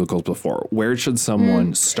into musicals before, where should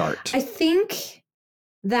someone start? I think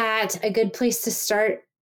that a good place to start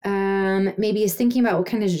maybe is thinking about what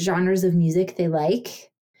kind of genres of music they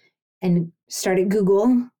like, and start at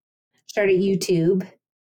Google, start at YouTube,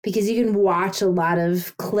 because you can watch a lot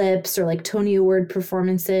of clips or like Tony Award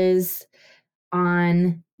performances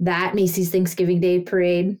on that, Macy's Thanksgiving Day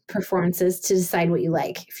Parade performances, to decide what you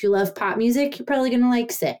like. If you love pop music, you're probably going to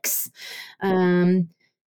like Six.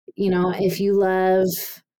 If you love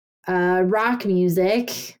rock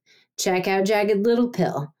music, check out Jagged Little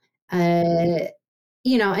Pill. And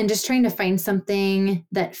just trying to find something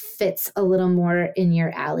that fits a little more in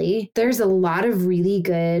your alley. There's a lot of really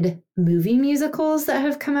good movie musicals that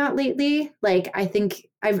have come out lately. Like, I think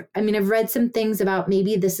I've read some things about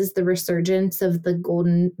maybe this is the resurgence of the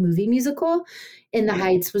golden movie musical. In the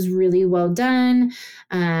Heights was really well done.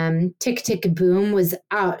 Tick, Tick, Boom was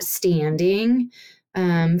outstanding.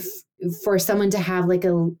 For someone to have like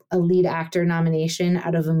a lead actor nomination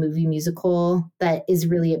out of a movie musical that is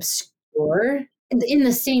really obscure, in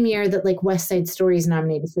the same year that like West Side Story is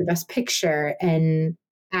nominated for Best Picture and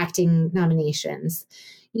acting nominations,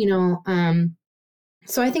 so I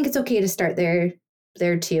think it's okay to start there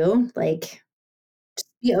too. Like, just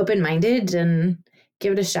be open-minded and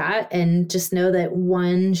give it a shot, and just know that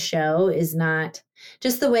one show is not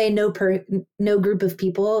just the way no group of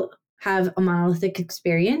people have a monolithic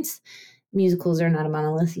experience. Musicals are not a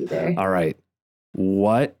monolith either. All right.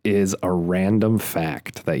 What is a random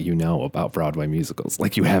fact that you know about Broadway musicals?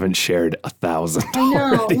 Like you haven't shared 1,000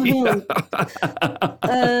 already. I know.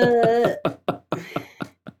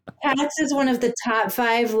 Cats is one of the top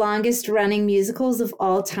 5 longest running musicals of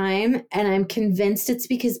all time. And I'm convinced it's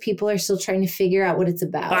because people are still trying to figure out what it's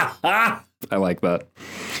about. I like that.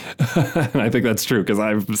 I think that's true, because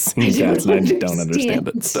I've seen Cats and I don't understand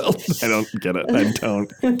it still. I don't get it. I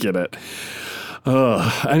don't get it.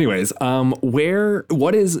 Anyways,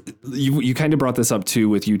 what is, you kind of brought this up too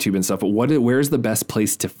with YouTube and stuff, but where's the best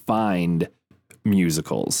place to find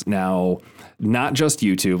musicals? Now, not just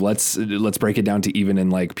YouTube. Let's break it down to even in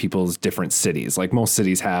like people's different cities. Like most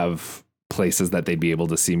cities have places that they'd be able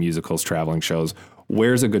to see musicals, traveling shows.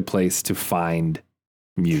 Where's a good place to find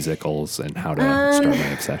musicals and how to start my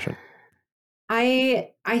obsession? I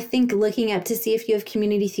I think looking up to see if you have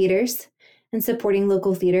community theaters and supporting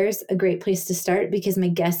local theaters, a great place to start, because my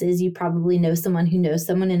guess is you probably know someone who knows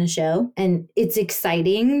someone in a show. And it's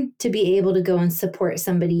exciting to be able to go and support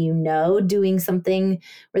somebody you know doing something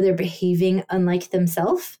where they're behaving unlike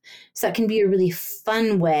themselves. So that can be a really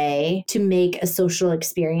fun way to make a social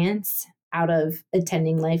experience out of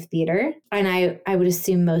attending live theater. And I would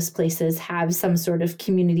assume most places have some sort of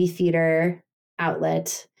community theater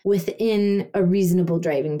outlet within a reasonable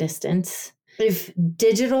driving distance. If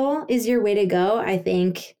digital is your way to go, I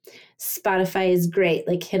think Spotify is great.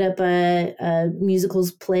 Like hit up a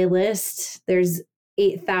musicals playlist. There's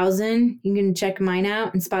 8,000. You can check mine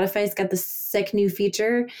out. And Spotify's got this sick new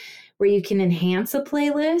feature where you can enhance a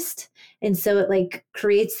playlist. And so it like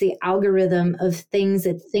creates the algorithm of things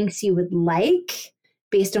it thinks you would like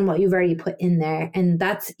based on what you've already put in there. And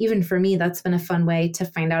that's, even for me, that's been a fun way to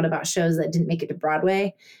find out about shows that didn't make it to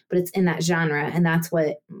Broadway, but it's in that genre. And that's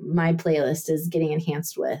what my playlist is getting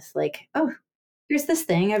enhanced with. Like, oh, here's this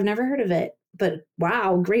thing. I've never heard of it, but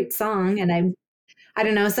wow, great song. And I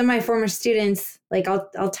don't know, some of my former students, like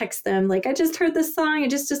I'll text them like, I just heard this song. I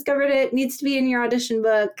just discovered it. Needs to be in your audition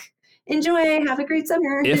book. Enjoy. Have a great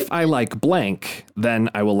summer. If I like blank, then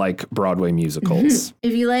I will like Broadway musicals.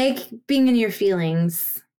 If you like being in your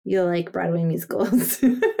feelings, you'll like Broadway musicals.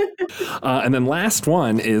 And then last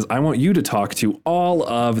one is I want you to talk to all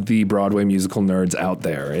of the Broadway musical nerds out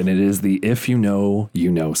there. And it is the If You Know,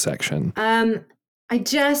 You Know section. I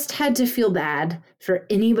just had to feel bad for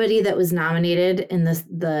anybody that was nominated in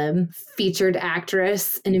the featured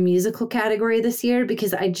actress in a musical category this year,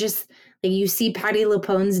 because I just... like you see Patti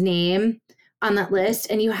LuPone's name on that list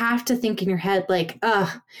and you have to think in your head like,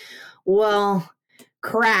 well,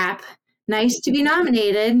 crap. Nice to be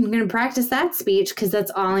nominated. I'm going to practice that speech because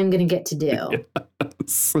that's all I'm going to get to do.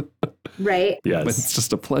 Yes. Right? Yes. But it's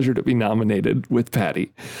just a pleasure to be nominated with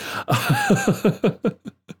Patti.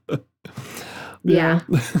 Yeah.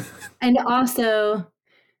 And also,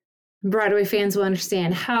 Broadway fans will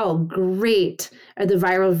understand how great are the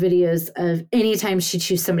viral videos of anytime she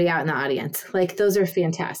chews somebody out in the audience. Like, those are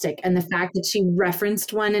fantastic. And the fact that she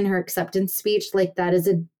referenced one in her acceptance speech, like, that is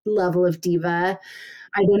a level of diva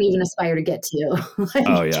I don't even aspire to get to. Like,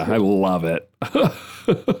 oh, yeah. I love it.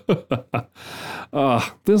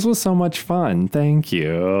 Oh, this was so much fun. Thank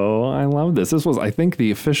you. I love this. This was, I think,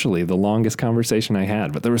 officially the longest conversation I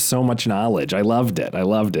had, but there was so much knowledge. I loved it.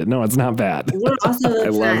 No, it's not bad. Well, also,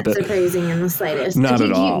 that's not surprising in the slightest. Not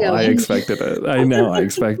at all. I expected it. I know. I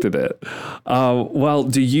expected it. Well,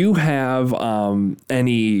 do you have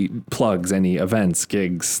any plugs, any events,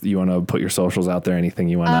 gigs? You want to put your socials out there? Anything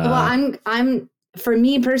you want to? Well, I'm for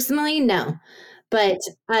me personally, no. But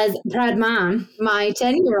as a proud mom, my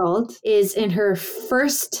 10-year-old is in her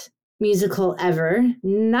first musical ever,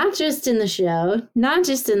 not just in the show, not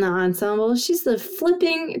just in the ensemble. She's the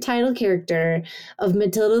flipping title character of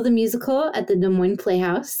Matilda the Musical at the Des Moines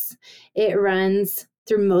Playhouse. It runs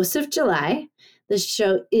through most of July. The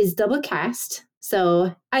show is double cast.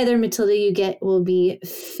 So either Matilda you get will be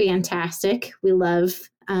fantastic. We love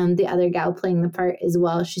the other gal playing the part as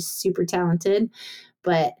well. She's super talented,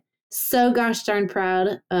 but so gosh darn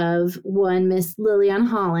proud of one Miss Lillian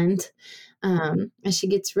Holland as she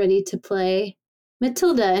gets ready to play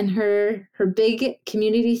Matilda in her big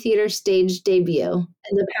community theater stage debut.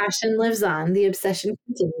 And the passion lives on. The obsession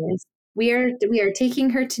continues. We are taking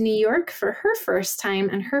her to New York for her first time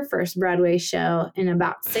and her first Broadway show in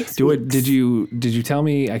about 6 weeks. Did you tell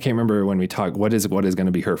me? I can't remember when we talked. What is going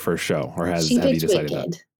to be her first show, or have you decided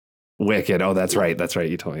Wicked. that? Wicked. Oh, that's right. That's right.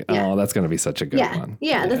 You told me. Yeah. Oh, that's going to be such a good one.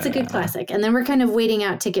 Yeah, that's a good classic. And then we're kind of waiting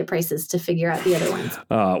out ticket prices to figure out the other ones.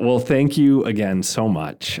 Well, thank you again so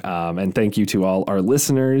much. And thank you to all our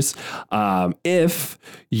listeners. If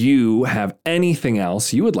you have anything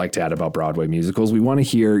else you would like to add about Broadway musicals, we want to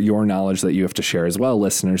hear your knowledge that you have to share as well,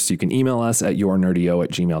 listeners. So you can email us at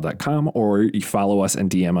yournerdyo@gmail.com, or you follow us and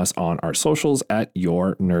DM us on our socials at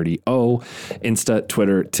yournerdyo, Insta,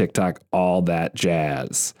 Twitter, TikTok, all that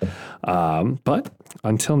jazz. But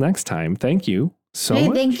until next time, thank you so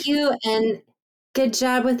much. Thank you. And good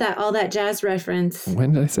job with all that jazz reference.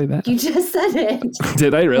 When did I say that? You just said it.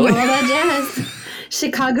 Did I really? All that jazz.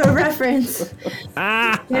 Chicago reference. It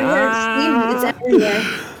works. It's everywhere.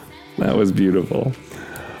 That was beautiful.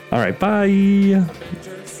 All right. Bye.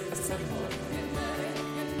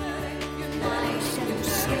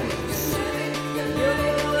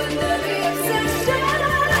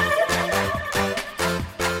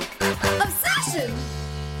 Obsession!